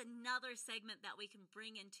just another segment that we can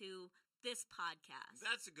bring into this podcast.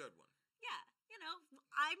 That's a good one. Yeah, you know,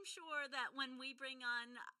 I'm sure that when we bring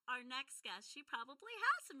on our next guest, she probably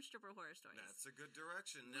has some stripper horror stories. That's a good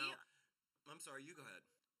direction. Now, I'm sorry, you go ahead.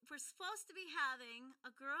 We're supposed to be having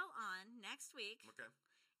a girl on next week, Okay.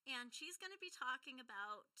 and she's going to be talking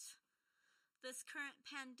about this current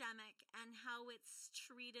pandemic and how it's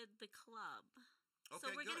treated the club. Okay,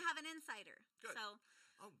 So we're going to have an insider. Good. So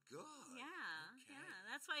Oh, good. yeah, Okay. yeah.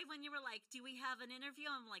 That's why when you were like, "Do we have an interview?"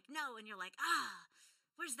 I'm like, "No," and you're like,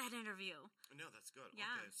 "Where's that interview?" No, that's good.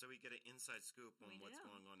 Yeah. Okay, so we get an inside scoop on We what's do.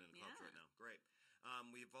 going on in the clubs Yeah. right now. Great.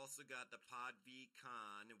 We've also got the Pod V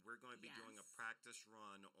Con. We're going to be doing a Yes. practice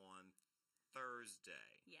run on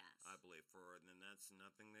Thursday. Yes. I believe and that's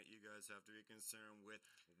nothing that you guys have to be concerned with.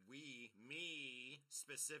 Me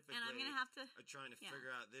specifically, And I'm gonna have to are trying to yeah.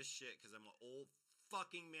 figure out this shit because I'm an old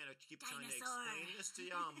fucking man. I keep trying to Dinosaur. explain this to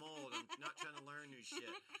y'all. I'm old. I'm not trying to learn new shit.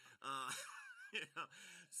 You know,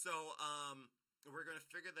 so we're going to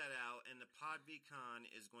figure that out, and the Pod VCon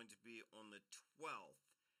is going to be on the 12th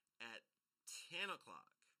at 10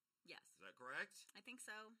 o'clock. Yes. Is that correct? I think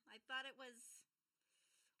so. I thought it was.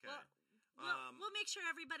 Okay. We'll make sure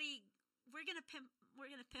everybody. We're gonna pimp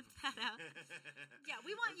that out. Yeah,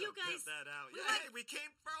 we want We're you gonna guys. pimp that out. we Yeah, want- hey, we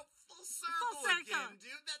came full circle again,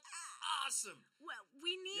 dude. That's awesome. Well,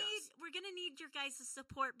 we need. Yes. We're gonna need your guys'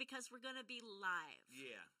 support because we're gonna be live.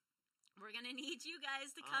 Yeah. We're gonna need you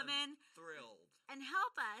guys to come I'm in thrilled. and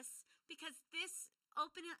help us because this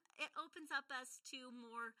opens up us to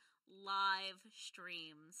more live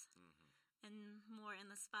streams and more in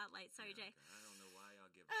the spotlight. Sorry, Jay. I don't know why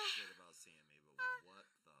y'all give a shit about seeing me, but what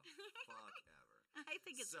the fuck ever. I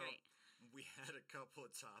think it's so, great. We had a couple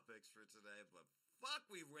of topics for today, but fuck,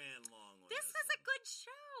 we ran long on This this was one. a good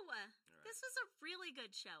show. This was a really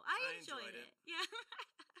good show. I enjoyed it. Yeah.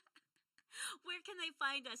 Where can they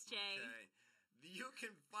find us, Jay? Okay. You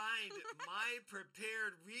can find my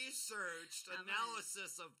prepared researched Come on.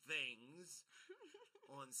 analysis of things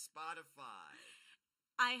on Spotify.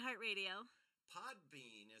 iHeartRadio,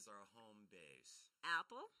 Podbean is our home base.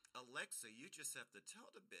 Apple, Alexa, you just have to tell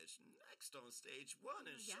the bitch next on stage 1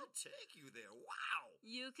 and Yeah. she'll take you there. Wow.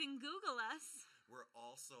 you can Google us. We're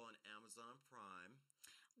also on Amazon Prime.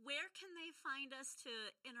 Where can they find us to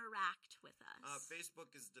interact with us?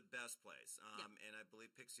 Facebook is the best place. Yep. And I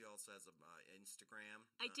believe Pixie also has an Instagram.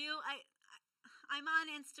 I do. I'm on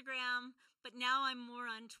Instagram, but now I'm more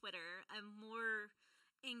on Twitter. I'm more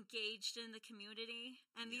engaged in the community,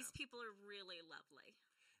 and these Yeah. people are really lovely.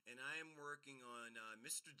 And I am working on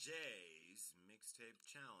Mr. J's mixtape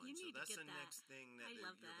challenge. You need so that's to get the that. next thing that I you're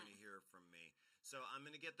love going that. to hear from me. So I'm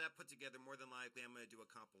going to get that put together. More than likely, I'm going to do a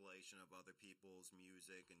compilation of other people's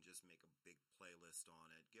music and just make a big playlist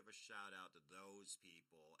on it. Give a shout out to those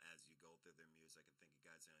people as you go through their music. I think you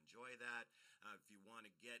guys will enjoy that. If you want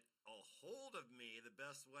to get a hold of me, the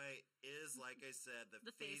best way is, like I said, the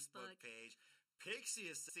The Facebook Facebook. page. Pixie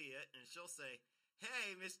will see it, and she'll say,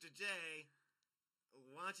 "Hey, Mr. J,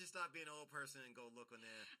 why don't you stop being an old person and go look on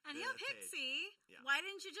there?" And yeah, Pixie, Yeah. why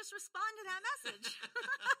didn't you just respond to that message?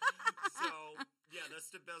 So, yeah, that's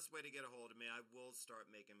the best way to get a hold of me. I will start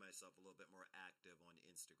making myself a little bit more active on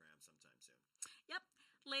Instagram sometime soon. Yep.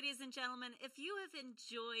 Ladies and gentlemen, if you have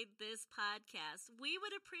enjoyed this podcast, we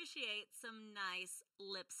would appreciate some nice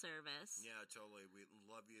lip service. Yeah, totally. We'd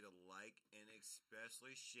love you to like and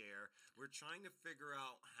especially share. We're trying to figure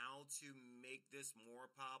out how to make this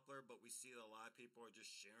more popular, but we see that a lot of people are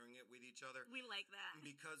just sharing it with each other. We like that.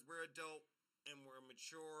 Because we're adult and we're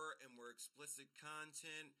mature and we're explicit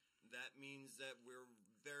content, that means that we're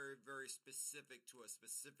very, very specific to a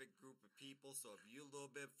specific group of people. So if you're a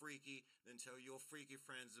little bit freaky, then tell your freaky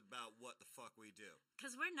friends about what the fuck we do.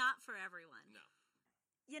 Because we're not for everyone. No.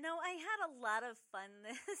 You know, I had a lot of fun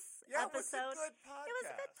this episode. It was a good podcast. It was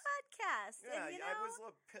a good podcast. Yeah, and, I was a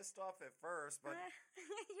little pissed off at first, but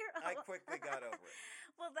you're I quickly got over it.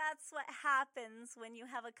 Well, that's what happens when you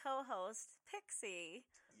have a co-host, Pixie.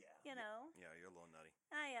 Yeah. You know? Yeah, you're a little nutty.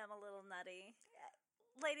 I am a little nutty.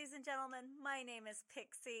 Ladies and gentlemen, my name is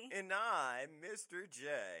Pixie. And I'm Mr. J.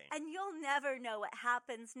 And you'll never know what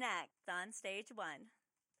happens next on Stage 1.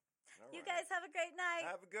 All You right. guys have a great night.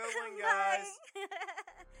 Have a good one, guys.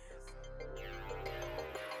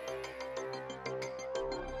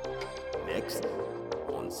 Next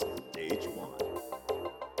on Stage 1.